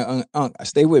going.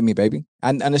 Stay with me, baby. I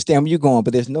understand where you're going,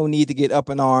 but there's no need to get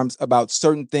up in arms about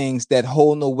certain things that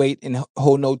hold no weight and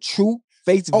hold no true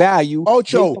face value.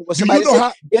 Ocho,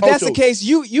 if that's the case,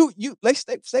 you let's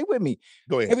stay with me.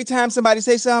 Go ahead. Every time somebody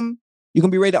say something, you're gonna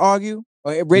be ready to argue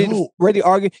or ready to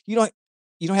argue. You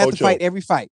don't have to fight every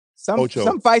fight.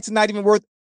 Some fights are not even worth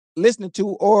listening to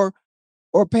or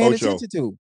paying attention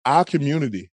to. Our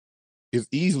community is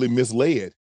easily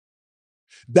misled.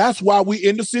 That's why we're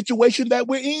in the situation that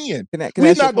we're in.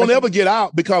 We're not going to ever get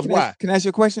out because why? Can I ask you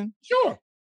a question? Sure.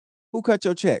 Who cut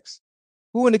your checks?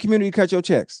 Who in the community cut your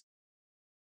checks?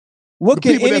 What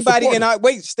can anybody in our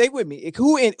stay with me?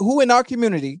 Who in our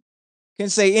community can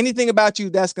say anything about you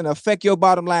that's going to affect your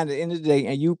bottom line at the end of the day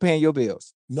and you paying your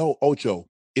bills? No, Ocho.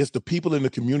 It's the people in the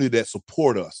community that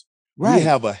support us. Right. We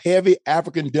have a heavy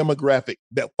African demographic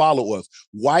that follow us.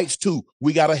 Whites too.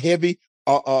 We got a heavy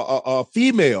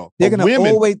female. They're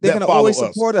gonna always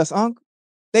support us, Uncle.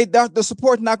 The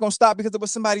support's not gonna stop because of what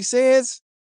somebody says.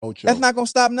 Ocho, that's not gonna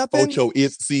stop nothing. Ocho,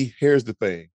 here's the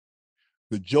thing.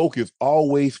 The joke is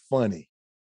always funny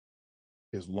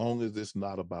as long as it's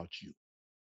not about you.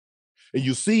 And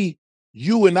you see,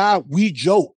 you and I, we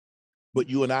joke, but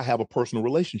you and I have a personal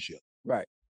relationship. Right.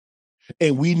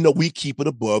 And we know we keep it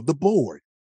above the board.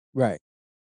 Right.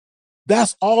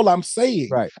 That's all I'm saying.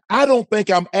 Right. I don't think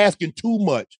I'm asking too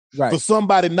much Right. for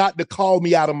somebody not to call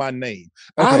me out of my name.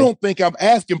 I Okay. don't think I'm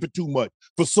asking for too much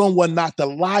for someone not to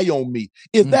lie on me.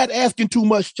 Is that asking too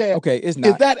much, Chad? Okay, it's Is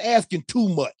not. that asking too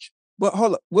much? But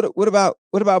hold up. What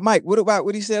about Mike? What about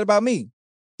what he said about me?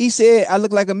 He said I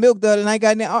look like a milk dud and I ain't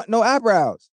got no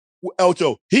eyebrows.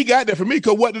 Ocho, he got that for me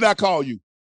because what did I call you?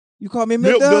 You call me a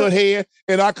Milk milk dud? dud head,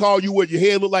 and I call you what your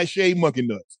head look like shaved monkey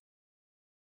nuts.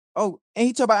 Oh, and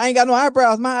he talk about I ain't got no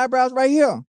eyebrows. My eyebrows right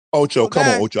here. Ocho, So come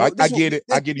now- on, Ocho. so I this get one- it.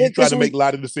 I this- get it. You this trying to one- make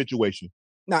light of the situation.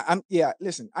 Nah,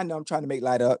 listen, I know I'm trying to make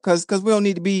light up because we don't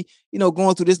need to be,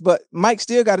 going through this, but Mike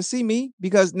still got to see me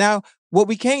because now what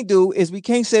we can't do is we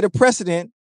can't set a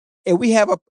precedent and we have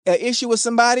a issue with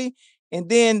somebody and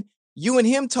then you and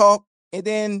him talk and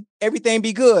then everything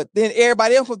be good. Then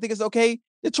everybody else will think it's okay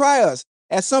to try us.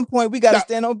 At some point, we got to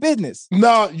stand on business.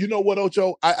 No, you know what,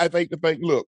 Ocho? I think the thing.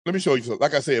 Look, let me show you something.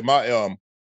 Like I said,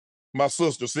 my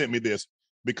sister sent me this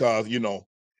because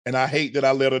and I hate that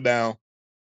I let her down.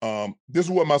 This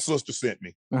is what my sister sent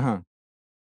me. Uh-huh.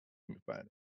 Let me find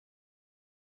it.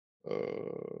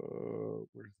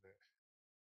 Where's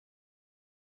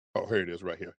that? Oh, here it is,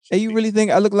 right here. Hey, you really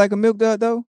think I look like a milk dud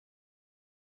though?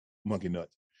 Monkey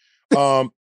nuts.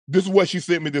 This is what she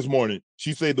sent me this morning.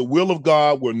 She said the will of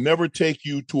God will never take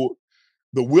you to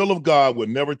the will of God will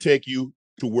never take you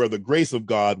to where the grace of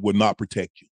God will not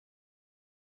protect you.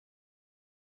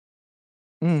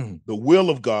 The will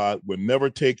of God will never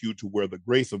take you to where the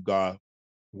grace of God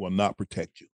will not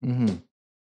protect you. Mm-hmm.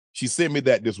 She sent me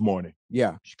that this morning.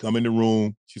 Yeah. She come in the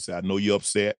room. She said, I know you're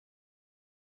upset.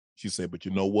 She said, but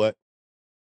you know what?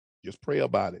 Just pray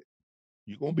about it.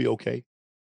 You're going to be okay.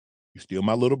 You're still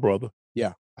my little brother.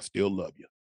 Yeah. I still love you.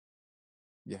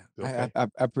 Yeah. Okay. I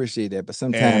appreciate that. But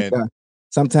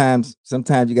sometimes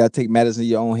you got to take matters in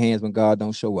your own hands when God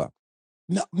don't show up.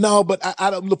 No, but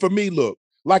I don't look for me. Look,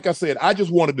 like I said, I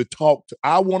just wanted to talk.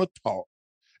 I want to talk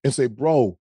and say,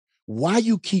 bro, why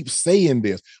you keep saying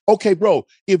this? Okay, bro,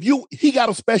 he got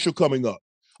a special coming up.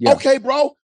 Yeah. Okay,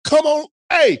 bro, come on.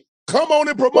 Hey, come on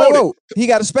and promote it. He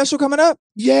got a special coming up?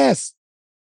 Yes.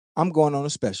 I'm going on a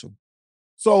special.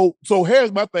 So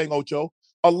here's my thing, Ocho.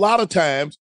 A lot of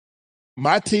times,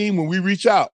 my team, when we reach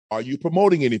out, are you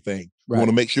promoting anything? Right. We want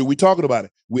to make sure we're talking about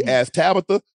it. We ask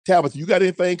Tabitha, you got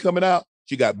anything coming out?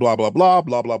 She got blah, blah, blah,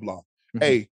 blah, blah, blah.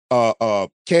 Hey,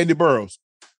 Candy Burrows,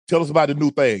 tell us about the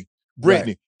new thing.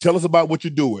 Brittany, tell us about what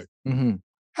you're doing.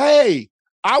 Hey,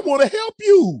 I want to help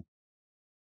you.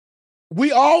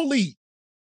 We all eat.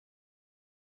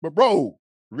 But bro,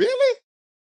 really?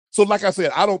 So like I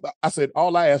said,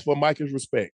 all I ask for, Mike, is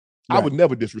respect. Right. I would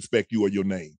never disrespect you or your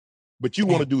name. But you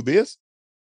want to do this?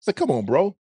 I said, come on,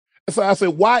 bro. So I said,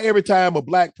 why every time a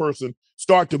black person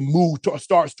starts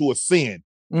to ascend?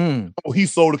 Oh, he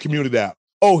sold the community out.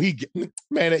 Oh, he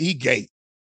gay.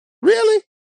 Really?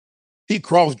 He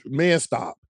crossed, man,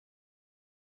 stop.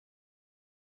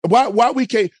 Why we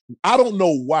can't? I don't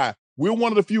know why. We're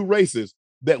one of the few races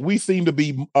that we seem to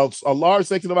be a large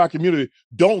section of our community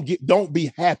don't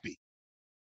be happy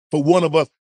for one of us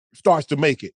starts to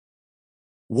make it.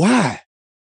 Why?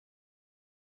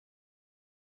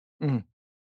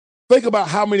 Think about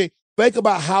how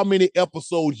many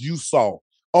episodes you saw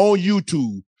on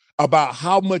YouTube about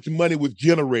how much money was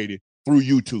generated through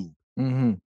YouTube.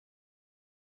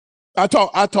 I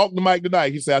talked to Mike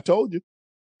tonight. He said, I told you.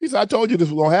 He said, I told you this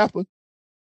was gonna happen.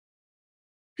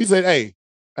 He said,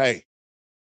 hey,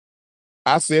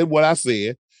 I said what I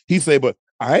said. He said, but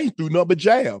I ain't threw nothing but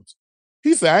jabs.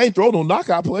 He said, I ain't throw no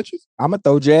knockout punches. I'm gonna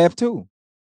throw jab too.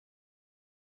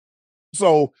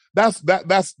 So that's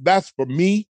for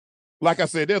me. Like I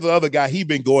said, there's another guy. He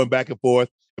been going back and forth.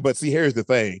 But see, here's the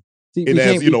thing. See,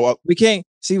 we can't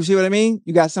see what I mean.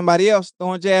 You got somebody else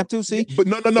throwing jab too. See, but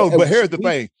no. But here's the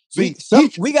thing. See,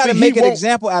 we got to make an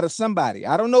example out of somebody.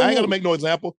 I don't know. I ain't gonna make no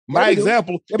example. My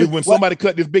example is when somebody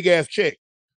cut this big ass check.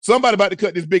 Somebody about to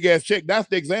cut this big ass check. That's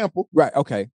the example. Right.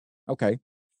 Okay.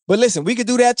 But listen, we could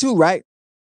do that too, right?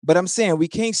 But I'm saying we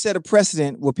can't set a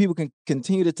precedent where people can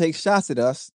continue to take shots at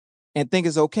us and think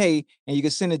it's okay, and you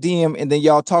can send a DM and then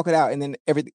y'all talk it out, and then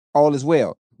all is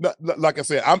well. No, like I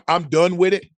said, I'm done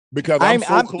with it because I'm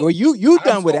so close. Well, you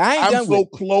done with it. I ain't done with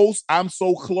it. I'm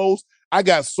so close. I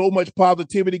got so much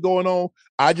positivity going on.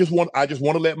 I just want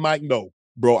to let Mike know,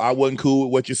 bro, I wasn't cool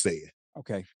with what you said.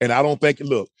 Okay. And I don't think,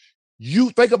 look, you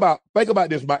think about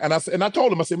this, Mike. And I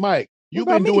told him, I said, Mike, you've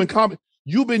been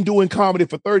doing comedy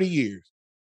for 30 years.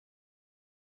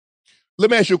 Let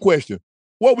me ask you a question.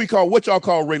 What y'all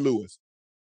call Ray Lewis?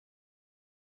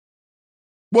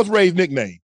 What's Ray's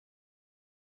nickname?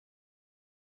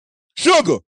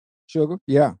 Sugar. Sugar.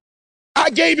 Yeah.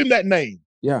 I gave him that name.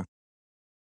 Yeah.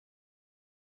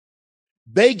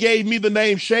 They gave me the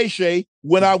name Shay Shay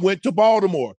when I went to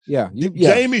Baltimore. Yeah.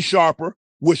 Jamie Sharper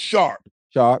was Sharp.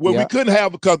 Sharp. Well, we couldn't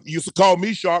have, because you used to call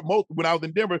me Sharp. Most when I was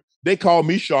in Denver, they called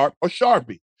me Sharp or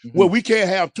Sharpie. Well, we can't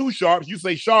have two Sharps. You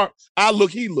say Sharp, I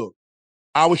look, he look.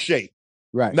 I was Shay.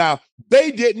 Right. Now,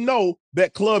 they didn't know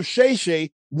that Club Shay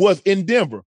Shay was in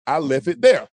Denver. I left it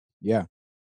there. Yeah.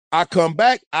 I come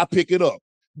back, I pick it up.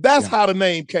 That's how the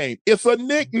name came. It's a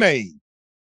nickname.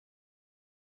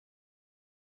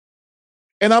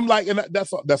 And I'm like, and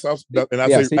that's and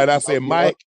I said,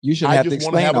 Mike, you shouldn't have to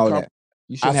explain all that.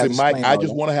 I said, Mike, I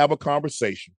just want to have a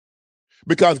conversation.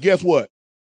 Because guess what?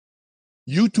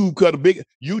 YouTube cut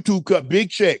big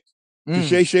checks to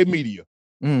Shay Shay Media.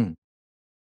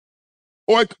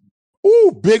 Or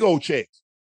big old checks.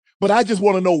 But I just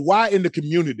want to know why in the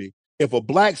community, if a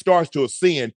black starts to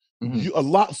ascend,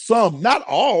 some, not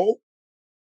all,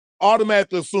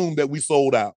 automatically assume that we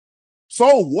sold out.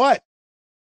 So what?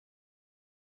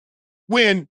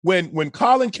 When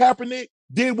Colin Kaepernick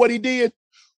did what he did,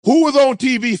 who was on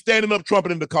TV standing up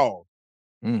trumpeting the call?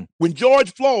 When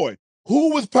George Floyd,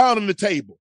 who was pounding the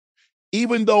table?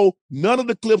 Even though none of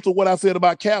the clips of what I said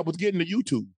about Cap was getting to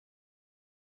YouTube.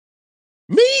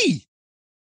 Me.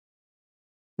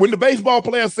 When the baseball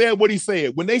player said what he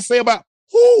said, when they say about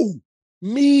who?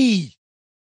 Me.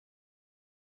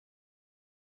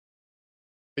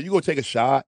 And you gonna take a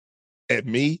shot at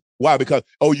me? Why? Because,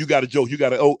 you got a joke. You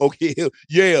got okay.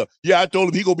 Yeah. I told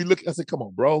him he gonna be looking. I said, come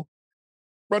on, bro.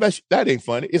 Bro, that ain't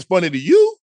funny. It's funny to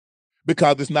you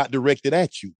because it's not directed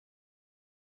at you.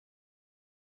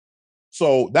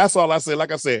 So that's all I said.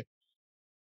 Like I said,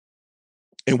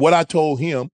 and what I told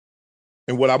him,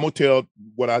 and what I'm gonna tell,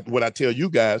 what I tell you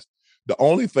guys, the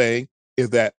only thing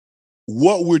is that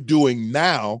what we're doing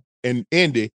now in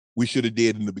Indy, we should have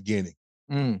did in the beginning.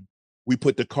 We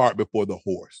put the cart before the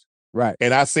horse. Right.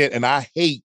 And I said, and I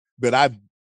hate that I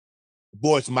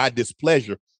voiced my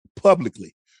displeasure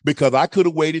publicly because I could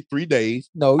have waited 3 days.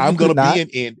 No, I'm gonna be in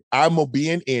Indy. I'm gonna be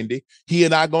in Indy. He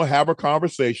and I gonna have a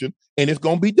conversation, and it's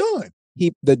gonna be done.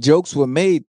 The jokes were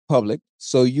made public,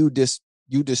 so you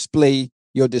display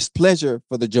your displeasure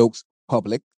for the jokes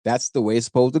public. That's the way it's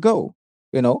supposed to go,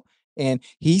 And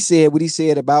he said what he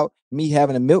said about me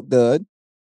having a milk dud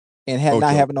and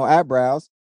not having no eyebrows.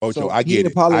 Ocho, so I get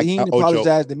it. He didn't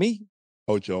apologize to me.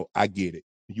 Ocho, I get it.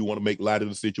 You want to make light of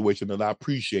the situation, and I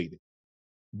appreciate it.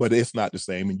 But it's not the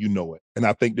same, and you know it. And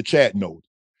I think the chat knows.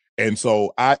 And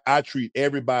so I treat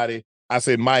everybody. I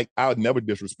said, Mike, I would never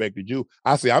disrespected you.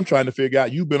 I said, I'm trying to figure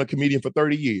out, you've been a comedian for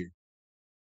 30 years.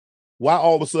 Why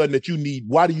all of a sudden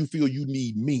why do you feel you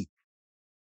need me?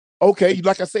 Okay,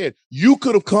 like I said, you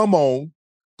could have come on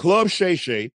Club Shay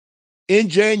Shay in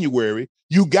January.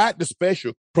 You got the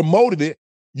special, promoted it.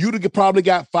 You'd have probably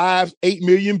got 5-8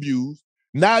 million views.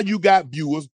 Now you got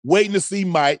viewers waiting to see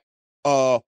Mike.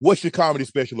 What's your comedy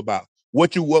special about? Blah,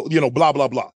 blah,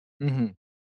 blah.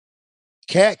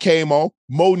 Cat came on,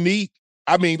 Monique.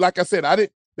 I mean, like I said,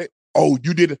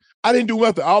 you did it. I didn't do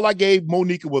nothing. All I gave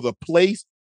Monique was a place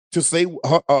to say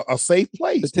a safe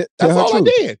place. That's all I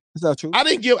did. That's not true. I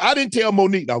didn't tell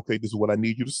Monique, okay, this is what I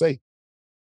need you to say.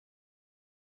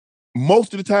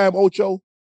 Most of the time, Ocho,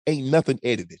 ain't nothing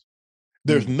edited.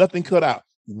 There's nothing cut out.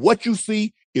 What you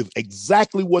see is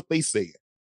exactly what they said.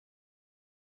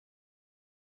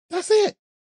 That's it.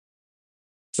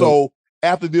 So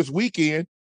after this weekend,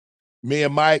 me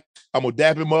and Mike, I'm gonna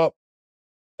dap him up.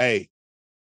 Hey,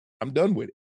 I'm done with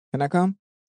it. Can I come?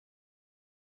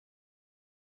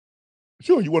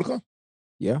 Sure, you want to come?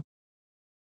 Yeah.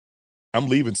 I'm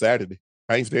leaving Saturday.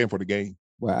 I ain't staying for the game.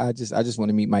 Well, I just want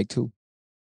to meet Mike too.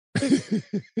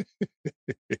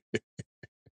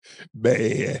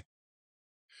 Man.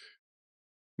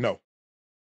 No.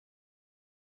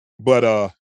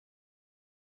 But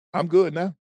I'm good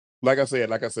now. Like I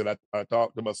said, I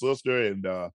talked to my sister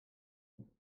and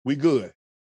we good.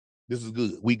 This is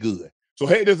good. We good. So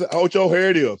hey, Ocho, here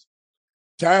it is.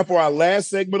 Time for our last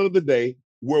segment of the day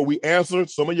where we answer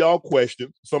some of y'all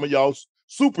questions, some of y'all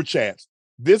super chats.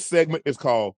 This segment is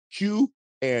called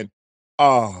Q&A.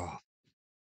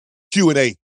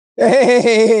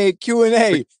 Hey,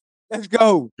 Q&A. Let's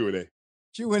go. Q&A.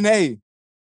 Q&A.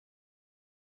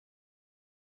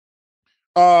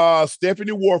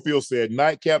 Stephanie Warfield said,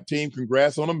 Nightcap team,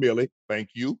 congrats on a millie. Thank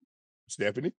you,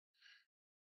 Stephanie.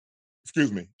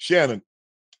 Excuse me. Shannon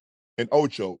and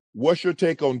Ocho, what's your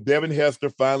take on Devin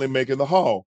Hester finally making the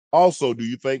Hall? Also, do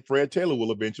you think Fred Taylor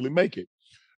will eventually make it?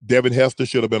 Devin Hester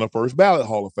should have been a first ballot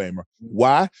Hall of Famer.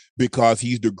 Why? Because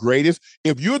he's the greatest.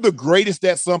 If you're the greatest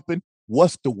at something,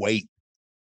 what's the wait?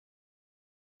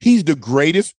 He's the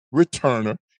greatest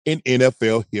returner in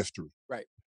NFL history. Right.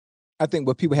 I think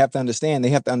what people have to understand, they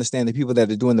have to understand the people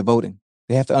that are doing the voting.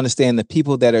 They have to understand the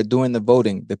people that are doing the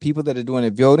voting, the people that are doing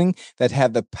the voting that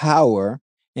have the power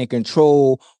and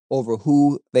control over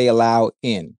who they allow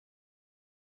in.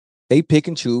 They pick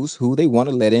and choose who they want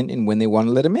to let in and when they want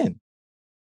to let them in.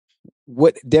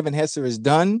 What Devin Hester has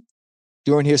done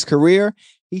during his career,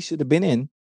 he should have been in.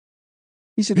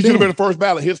 He should have been the first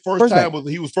ballot. His first time was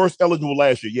he was first eligible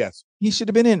last year. Yes. He should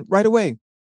have been in right away.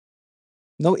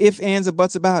 No ifs, ands, or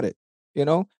buts about it. You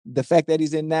know, the fact that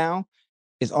he's in now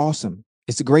is awesome.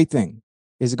 It's a great thing.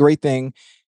 It's a great thing.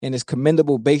 And it's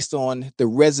commendable based on the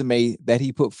resume that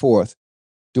he put forth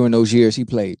during those years he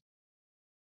played.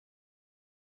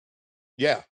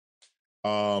 Yeah.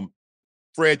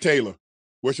 Fred Taylor,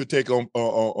 what's your take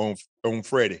on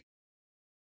Freddie?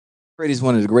 Freddie's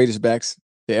one of the greatest backs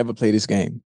to ever play this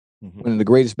game. Mm-hmm. One of the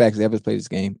greatest backs to ever play this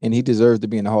game. And he deserves to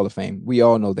be in the Hall of Fame. We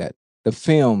all know that. The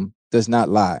film does not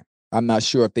lie. I'm not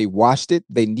sure if they watched it.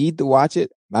 They need to watch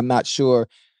it. I'm not sure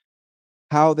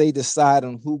how they decide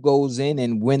on who goes in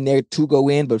and when they're to go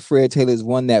in, but Fred Taylor is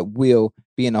one that will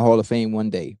be in the Hall of Fame one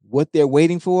day. What they're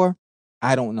waiting for,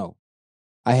 I don't know.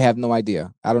 I have no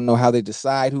idea. I don't know how they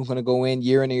decide who's going to go in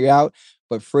year out,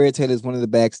 but Fred Taylor is one of the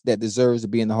backs that deserves to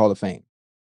be in the Hall of Fame.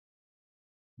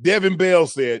 Devin Bell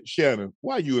said, Shannon,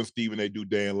 why you and Stephen A. do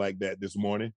Dan like that this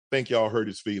morning? Think y'all hurt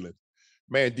his feelings.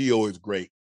 Man, Dio is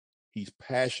great. He's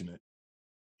passionate.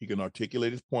 He can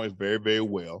articulate his points very, very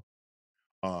well.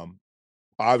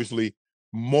 Obviously,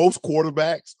 most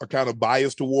quarterbacks are kind of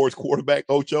biased towards quarterback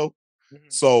Ocho. Mm-hmm.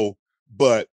 So,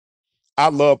 but I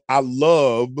love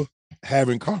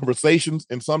having conversations,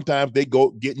 and sometimes they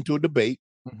get into a debate.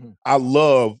 Mm-hmm. I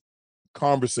love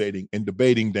conversating and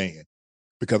debating Dan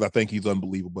because I think he's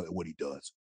unbelievable at what he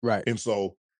does. Right. And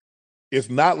so it's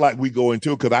not like we go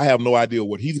into it because I have no idea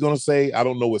what he's going to say. I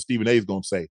don't know what Stephen A. is going to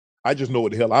say. I just know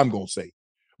what the hell I'm going to say.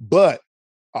 But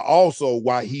I also,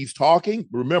 while he's talking,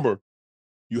 remember,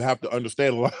 you have to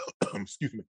understand a lot.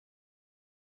 Excuse me.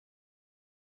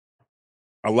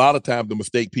 A lot of times the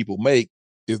mistake people make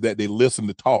is that they listen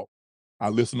to talk. I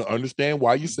listen to understand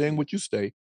why you're saying what you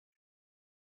say,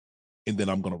 and then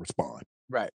I'm going to respond.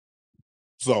 Right.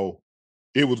 So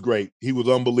it was great. He was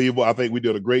unbelievable. I think we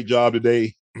did a great job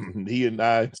today. He and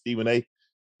I, Stephen A.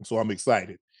 So I'm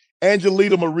excited.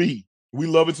 Angelita Marie, we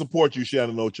love and support you,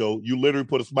 Shannon Ocho. You literally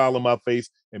put a smile on my face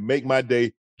and make my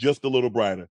day just a little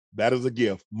brighter. That is a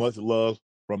gift. Much love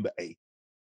from the A.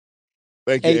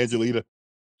 Thank you, Angelita.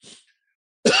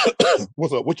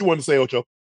 What's up? What you want to say, Ocho?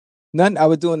 Nothing. I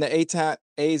was doing the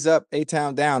A's up,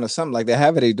 A-town down, or something like that.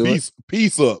 However they do it.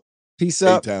 Peace up. Peace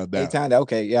up. A-town down. A-town down.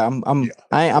 Okay, yeah.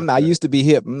 I used to be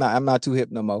hip. I'm not too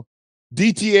hip no more.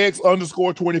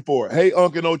 DTX_24. Hey,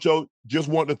 Unc and Ocho, just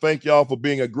want to thank y'all for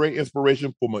being a great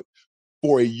inspiration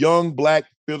for a young Black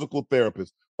physical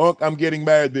therapist. Unc, I'm getting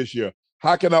married this year.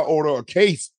 How can I order a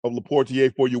case of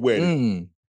Laportier for your wedding?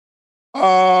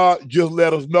 Just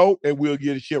let us know and we'll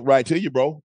get it shipped right to you,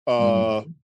 bro.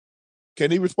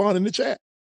 Can he respond in the chat?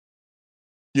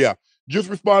 Yeah, just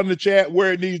respond in the chat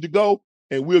where it needs to go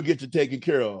and we'll get you taken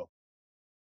care of.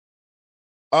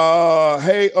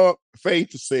 Hey,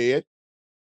 Faith said,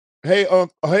 hey,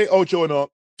 Ocho and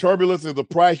turbulence is the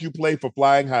price you pay for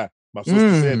flying high. My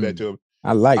sister said that to him.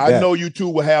 I like that. I know you two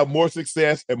will have more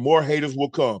success and more haters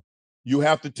will come. You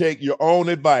have to take your own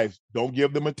advice. Don't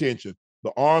give them attention.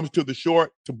 The arms to the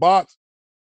short to box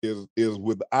is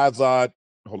with Azad.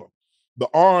 Hold on. The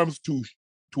arms too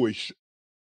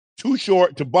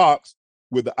short to box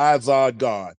with the Azad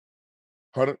God.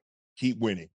 Hunter, keep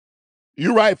winning.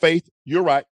 You're right, Faith. You're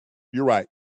right. You're right.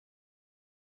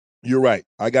 You're right.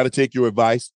 I got to take your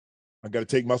advice. I got to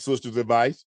take my sister's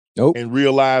advice and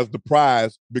realize the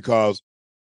prize, because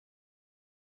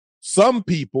some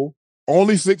people,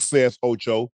 only success,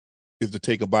 Ocho, is to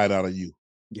take a bite out of you.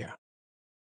 Yeah.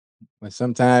 But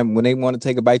sometimes when they want to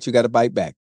take a bite, you got to bite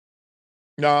back.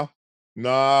 Nah.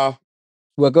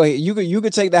 Well, go ahead. You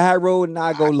could take the high road and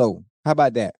I go low. How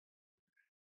about that?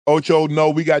 Ocho, no,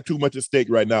 we got too much at stake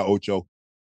right now, Ocho.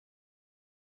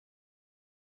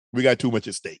 We got too much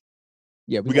at stake.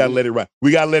 Yeah, we gotta let it ride.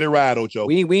 We gotta let it ride, Ocho.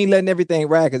 We ain't letting everything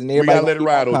ride because everybody we gotta let it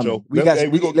ride, Ocho.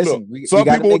 Listen. Some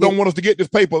people don't want us to get this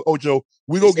paper, Ocho.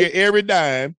 We gonna get every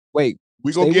dime. Wait,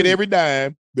 we gonna get every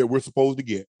dime that we're supposed to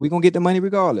get. We gonna get the money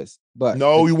regardless. But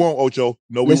no, you won't, Ocho.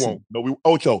 No, we won't. No,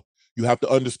 Ocho. You have to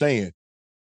understand.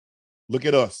 Look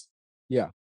at us. Yeah.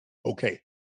 Okay.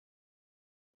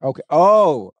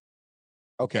 Oh.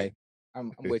 Okay.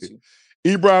 I'm with you.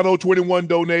 Ebron021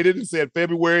 donated and said,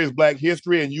 February is Black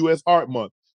History and U.S. Art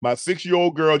Month. My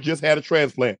 6-year-old girl just had a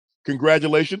transplant.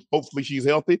 Congratulations. Hopefully she's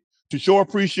healthy. To show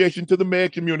appreciation to the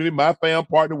med community, my fam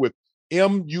partnered with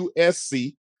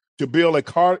MUSC to build a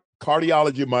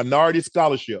cardiology minority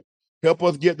scholarship. Help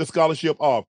us get the scholarship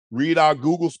off. Read our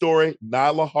Google story,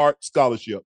 Nyla Hart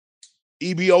Scholarship.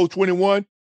 EBO 21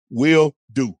 will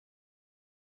do.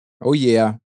 Oh,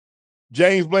 yeah.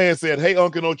 James Bland said, hey,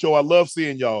 Uncle Ocho, I love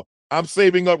seeing y'all. I'm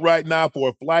saving up right now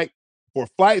for flight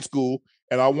school,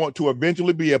 and I want to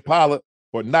eventually be a pilot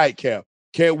for Nightcap.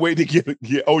 Can't wait to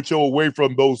get Ocho away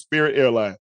from those Spirit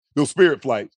Airlines, those Spirit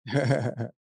flights.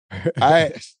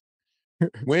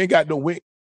 We ain't got no wing.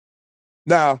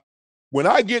 Now, when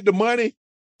I get the money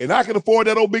and I can afford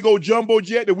that big old jumbo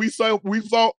jet that we saw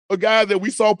a guy that we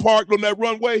saw parked on that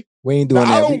runway. We ain't doing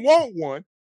that. I don't want one,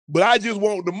 but I just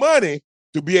want the money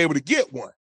to be able to get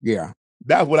one. Yeah.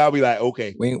 That's what I'll be like,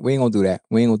 okay. We ain't gonna do that.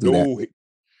 We ain't gonna do that.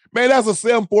 Man, that's a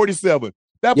 747.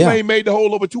 That plane made the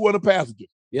whole over 200 passengers.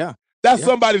 Yeah. That's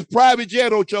somebody's private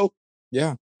jet, Ocho.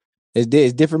 Yeah.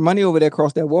 It's different money over there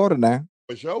across that water now.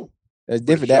 For sure. That's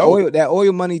different. That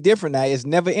oil money different now. It's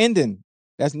never ending.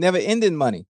 That's never ending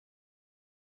money.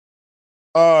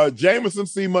 Jameson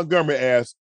C. Montgomery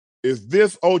asked, is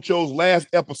this Ocho's last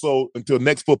episode until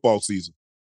next football season?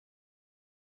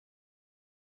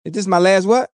 Is this my last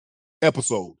what?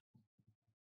 Episode.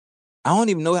 I don't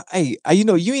even know. Hey, you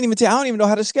ain't even tell. I don't even know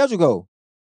how the schedule go.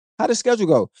 How the schedule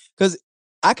go? Because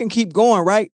I can keep going,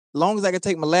 right? As long as I can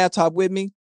take my laptop with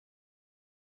me.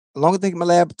 As long as I take my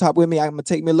laptop with me, I'm gonna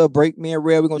take me a little break. Me and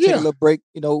Red, we're gonna take a little break.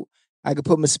 I can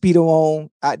put mosquito on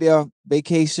out there,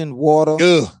 vacation, water.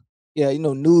 Ugh. Yeah,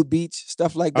 nude beach,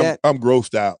 stuff like that. I'm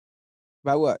grossed out.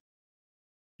 By what?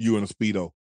 You in a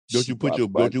Speedo. Don't you put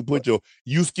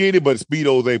you skinny, but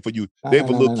Speedos ain't for you. They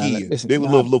for little kids. Listen, they for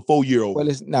little 4-year-olds. Well,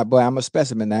 listen, boy, I'm a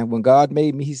specimen now. When God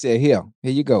made me, he said, here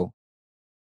you go.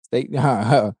 Stay,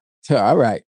 all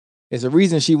right. It's a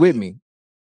reason she with me.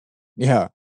 Yeah.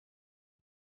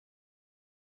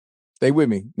 Stay with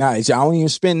me. Nah, I don't even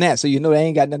spend that, so they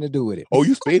ain't got nothing to do with it. Oh,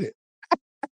 you spend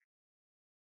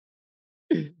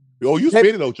it. Oh, you spend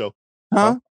it, Ocho.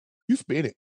 Huh? You spend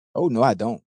it. Oh, no, I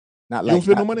don't. Not you don't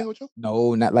spend no money, Ocho?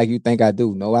 No, not like you think I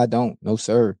do. No, I don't. No,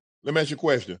 sir. Let me ask you a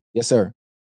question. Yes, sir.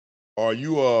 Are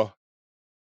you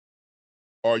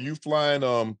flying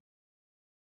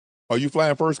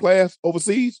first class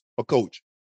overseas or coach?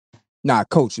 Nah,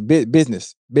 coach.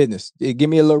 Business. Give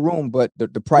me a little room, but the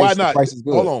price. Why not? The price is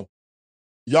good. Hold on.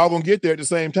 Y'all gonna get there at the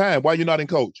same time. Why you not in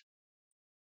coach?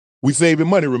 We saving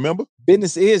money, remember?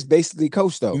 Business is basically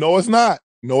coach, though. No, it's not.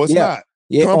 No, it's not.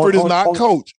 Yeah, Comfort is not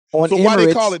coach. So Emirates, why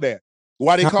they call it that?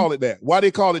 Why they call it that? Why they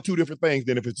call it two different things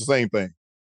then if it's the same thing?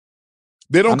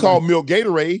 They don't call milk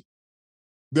Gatorade.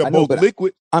 They're both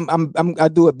liquid. I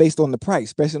do it based on the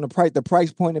price. Based on the price. The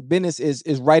price point of business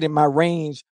is right in my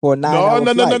range for a 9-hour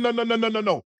flight.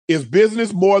 No. Is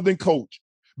business more than coach?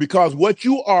 Because what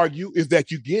you argue is that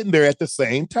you're getting there at the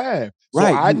same time. So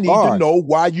right, I need to know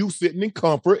why you sitting in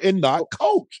comfort and not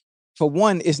coach. For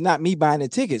one, it's not me buying a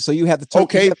ticket. So you have to talk,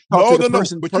 okay. to the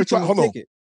person. But you try, hold on.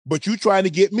 But you trying to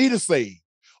get me to save.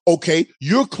 Okay,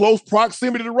 you're close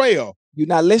proximity to rail. You're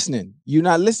not listening. You're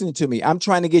not listening to me. I'm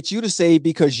trying to get you to save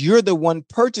because you're the one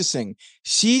purchasing.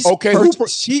 She's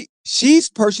she's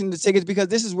purchasing the tickets because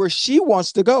this is where she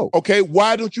wants to go. Okay,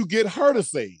 why don't you get her to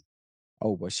save?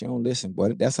 Oh, but she don't listen, boy.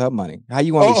 That's her money. How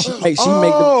you want to?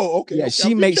 Okay. Yeah,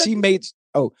 she made.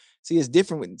 Oh, see, it's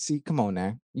different. Come on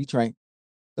now. You try.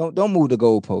 Don't move the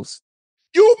goalposts.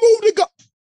 You move the go.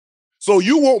 So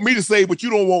you want me to save, but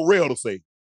you don't want Rail to save.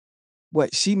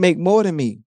 What? She make more than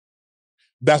me.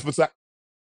 That's beside.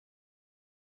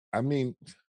 I mean,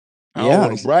 I don't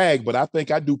want to brag, but I think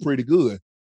I do pretty good.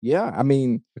 Yeah, I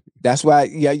mean, that's why.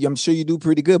 Yeah, I'm sure you do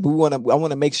pretty good. But I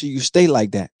want to make sure you stay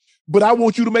like that. But I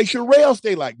want you to make sure Rail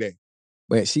stay like that.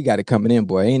 But she got it coming in,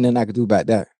 boy. Ain't nothing I can do about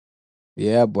that.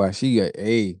 Yeah, boy. She got.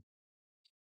 Hey,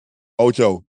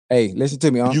 Ocho. Hey, listen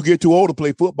to me. You get too old to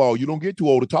play football. You don't get too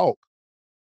old to talk.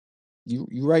 You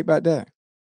right about that.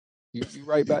 You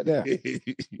right about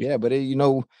that. Yeah, but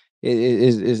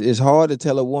it's hard to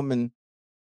tell a woman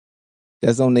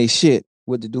that's on their shit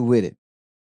what to do with it.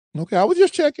 Okay, I was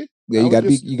just checking. Yeah, you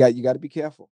gotta be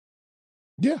careful.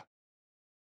 Yeah.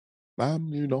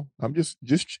 I'm just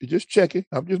checking.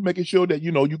 I'm just making sure that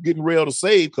you're getting Rail to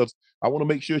save because I want to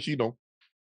make sure she don't.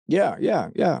 Yeah.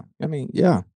 I mean,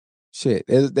 yeah. Shit.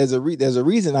 There's a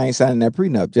reason I ain't signing that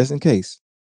prenup, just in case.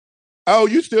 Oh,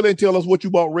 you still didn't tell us what you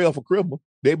bought Rail for Christmas.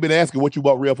 They've been asking what you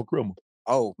bought Rail for Christmas.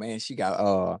 Oh man, she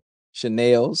got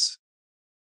Chanel's.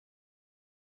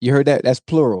 You heard that? That's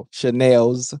plural.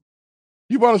 Chanel's.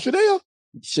 You bought a Chanel?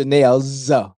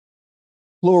 Chanel's.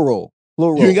 Plural.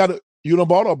 You done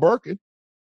bought a Birkin.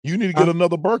 You need to get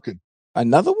another Birkin.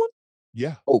 Another one?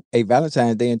 Yeah. Oh, hey,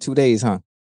 Valentine's Day in 2 days, huh?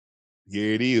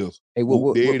 Yeah, it is. Hey,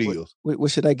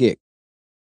 what should I get?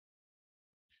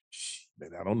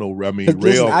 I don't know. I mean, Listen,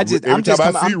 Rail. I'm Every just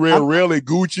time I see coming- Rail, Rail and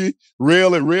Gucci,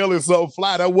 Rail is something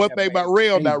fly. That's one thing about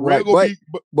Rail. Now Rail gonna be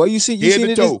boy, you seen head to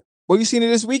it toe. Boy, you seen it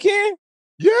this weekend?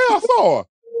 Yeah, I saw her.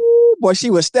 Ooh, boy, she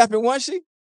was stepping, wasn't she?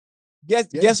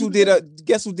 Guess who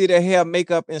did her hair,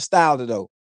 makeup, and styled her though?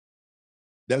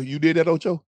 That you did that,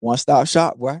 Ocho? One stop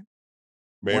shop, boy.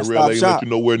 Man, Rail ain't let you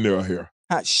nowhere near her hair.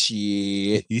 Hot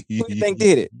shit. Who you think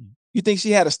did it? You think she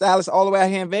had a stylist all the way out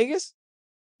here in Vegas?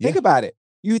 Think about it.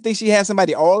 You think she had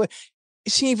somebody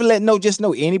she ain't even let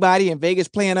anybody in Vegas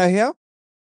playing her hair?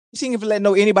 She ain't even let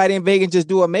anybody in Vegas just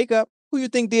do her makeup. Who you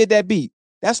think did that beat?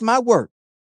 That's my work.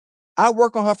 I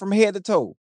work on her from head to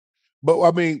toe. But I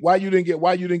mean, why you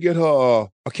didn't get her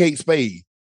a Kate Spade?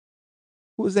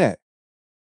 Who was that?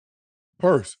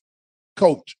 Purse.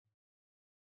 Coach.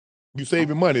 You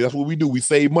saving money. That's what we do. We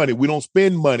save money. We don't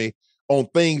spend money on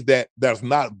things that's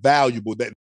not valuable,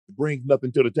 that brings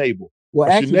nothing to the table. Well,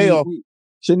 actually,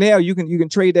 Chanel, you can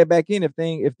trade that back in if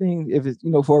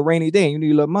it's for a rainy day and you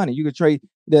need a little money. You can trade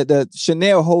the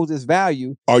Chanel holds its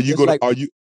value. Are you gonna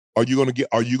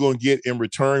get in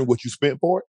return what you spent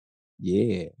for it?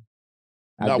 Yeah.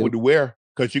 Not with the wear,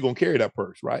 because you're gonna carry that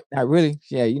purse, right? Not really.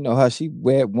 Yeah, you know her. She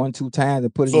wear it 1-2 times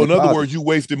and put it. So in in other words, you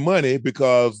wasted money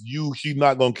because she's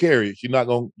not gonna carry it. She's not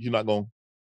gonna.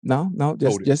 No, I'm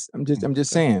just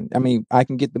saying. I mean, I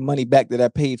can get the money back that I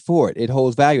paid for it. It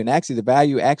holds value, and actually, the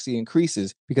value actually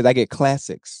increases because I get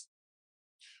classics.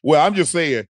 Well, I'm just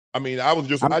saying. I mean, I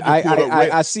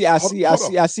see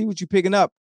what you're picking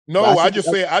up. No, I just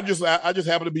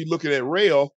happen to be looking at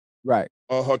Rail, right?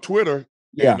 Her Twitter,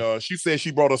 yeah. And she said she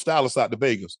brought her stylist out to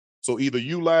Vegas. So either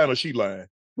you lying or she lying.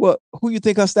 Well, who you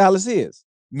think her stylist is?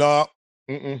 No,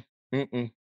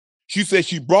 She said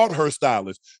she brought her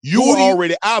stylist. You were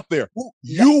already out there.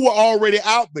 You were already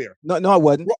out there. No, I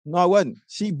wasn't. No, I wasn't.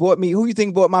 She bought me. Who you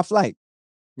think bought my flight?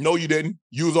 No, you didn't.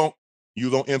 You was on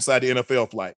inside the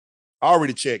NFL flight. I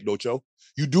already checked, Ocho.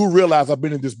 You do realize I've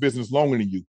been in this business longer than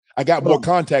you. I got more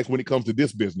contacts when it comes to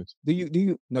this business. Do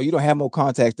you? No, you don't have more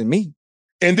contacts than me.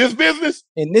 In this business?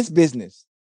 In this business.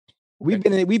 We've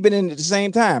been in it at the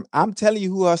same time. I'm telling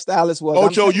you who her stylist was.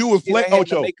 Ocho, you was playing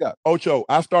Ocho,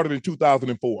 I started in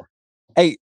 2004.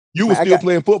 Hey, you were still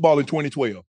playing football in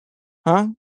 2012. Huh?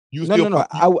 No.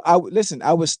 I listen,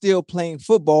 I was still playing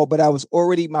football, but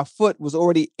my foot was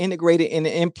already integrated and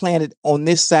implanted on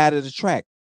this side of the track.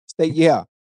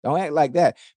 Don't act like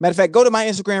that. Matter of fact, go to my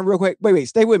Instagram real quick. Wait,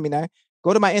 stay with me now.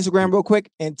 Go to my Instagram real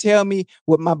quick and tell me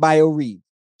what my bio reads,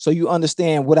 so you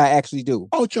understand what I actually do.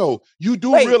 Ocho, you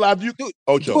realize you do.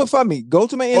 Ocho, do it for me. Go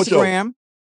to my Instagram. Ocho,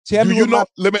 tell me what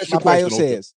let me ask you a question, bio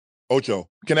says. Ocho,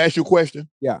 can I ask you a question?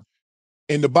 Yeah.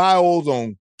 In the bios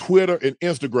on Twitter and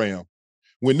Instagram,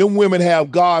 when them women have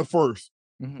God first,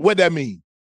 what that mean?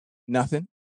 Nothing.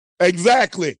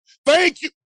 Exactly. Thank you.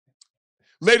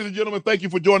 Ladies and gentlemen, thank you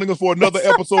for joining us for another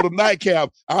episode of Nightcap.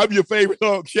 I'm your favorite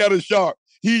Shannon Sharp.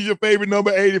 He's your favorite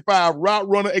number 85, route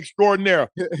runner extraordinaire.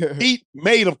 Feet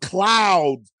made of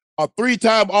clouds, a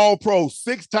 3-time All-Pro,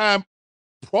 6-time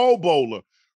Pro Bowler,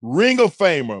 Ring of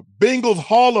Famer, Bengals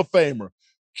Hall of Famer,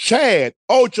 Chad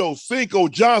Ocho Cinco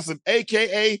Johnson,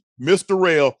 a.k.a. Mr.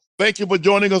 Rail. Thank you for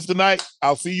joining us tonight.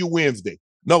 I'll see you Wednesday.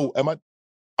 No, I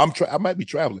might be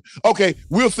traveling. Okay,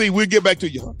 we'll see. We'll get back to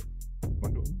you.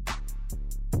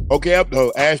 Okay,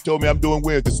 Ash told me I'm doing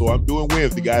Wednesday, so I'm doing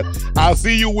Wednesday, guys. I'll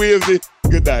see you Wednesday.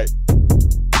 Good night.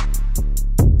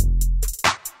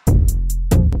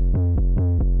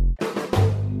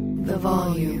 The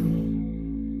volume.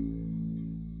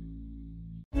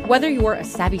 Whether you're a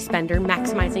savvy spender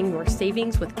maximizing your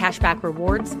savings with cashback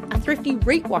rewards, a thrifty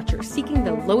rate watcher seeking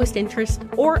the lowest interest,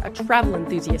 or a travel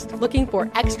enthusiast looking for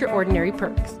extraordinary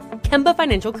perks, Kemba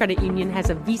Financial Credit Union has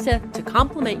a visa to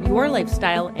complement your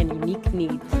lifestyle and unique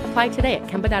needs. Apply today at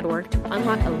Kemba.org to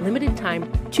unlock a limited time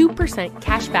 2%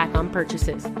 cash back on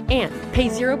purchases and pay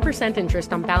 0%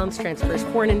 interest on balance transfers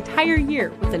for an entire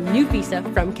year with a new visa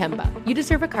from Kemba. You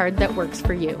deserve a card that works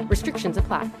for you. Restrictions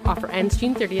apply. Offer ends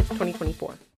June 30th,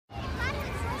 2024.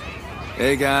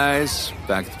 Hey guys,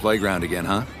 back at the playground again,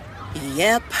 huh?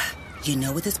 Yep. You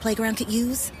know what this playground could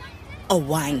use? A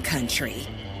wine country.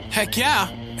 Heck yeah,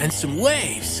 and some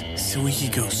waves so we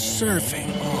could go surfing.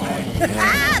 Oh,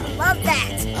 yeah. Love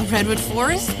that. A redwood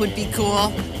forest would be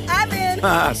cool. I'm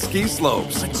in. Ski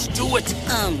slopes. Let's do it.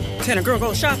 Can a girl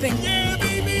go shopping? Yeah,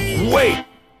 baby. Wait.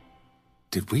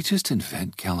 Did we just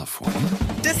invent California?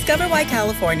 Discover why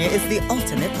California is the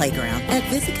ultimate playground at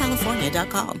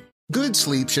visitcalifornia.com. Good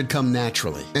sleep should come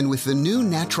naturally, and with the new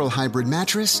Natural Hybrid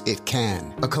mattress, it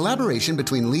can. A collaboration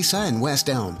between Lisa and West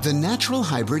Elm, the Natural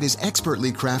Hybrid is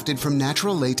expertly crafted from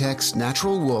natural latex,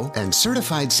 natural wool, and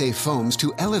certified safe foams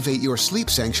to elevate your sleep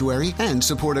sanctuary and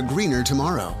support a greener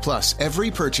tomorrow. Plus,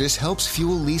 every purchase helps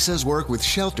fuel Lisa's work with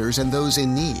shelters and those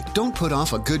in need. Don't put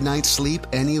off a good night's sleep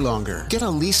any longer. Get a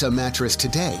Lisa mattress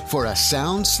today for a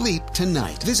sound sleep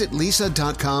tonight. Visit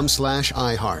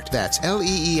lisa.com/iHeart. That's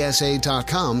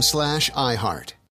LEESA.com/iHeart.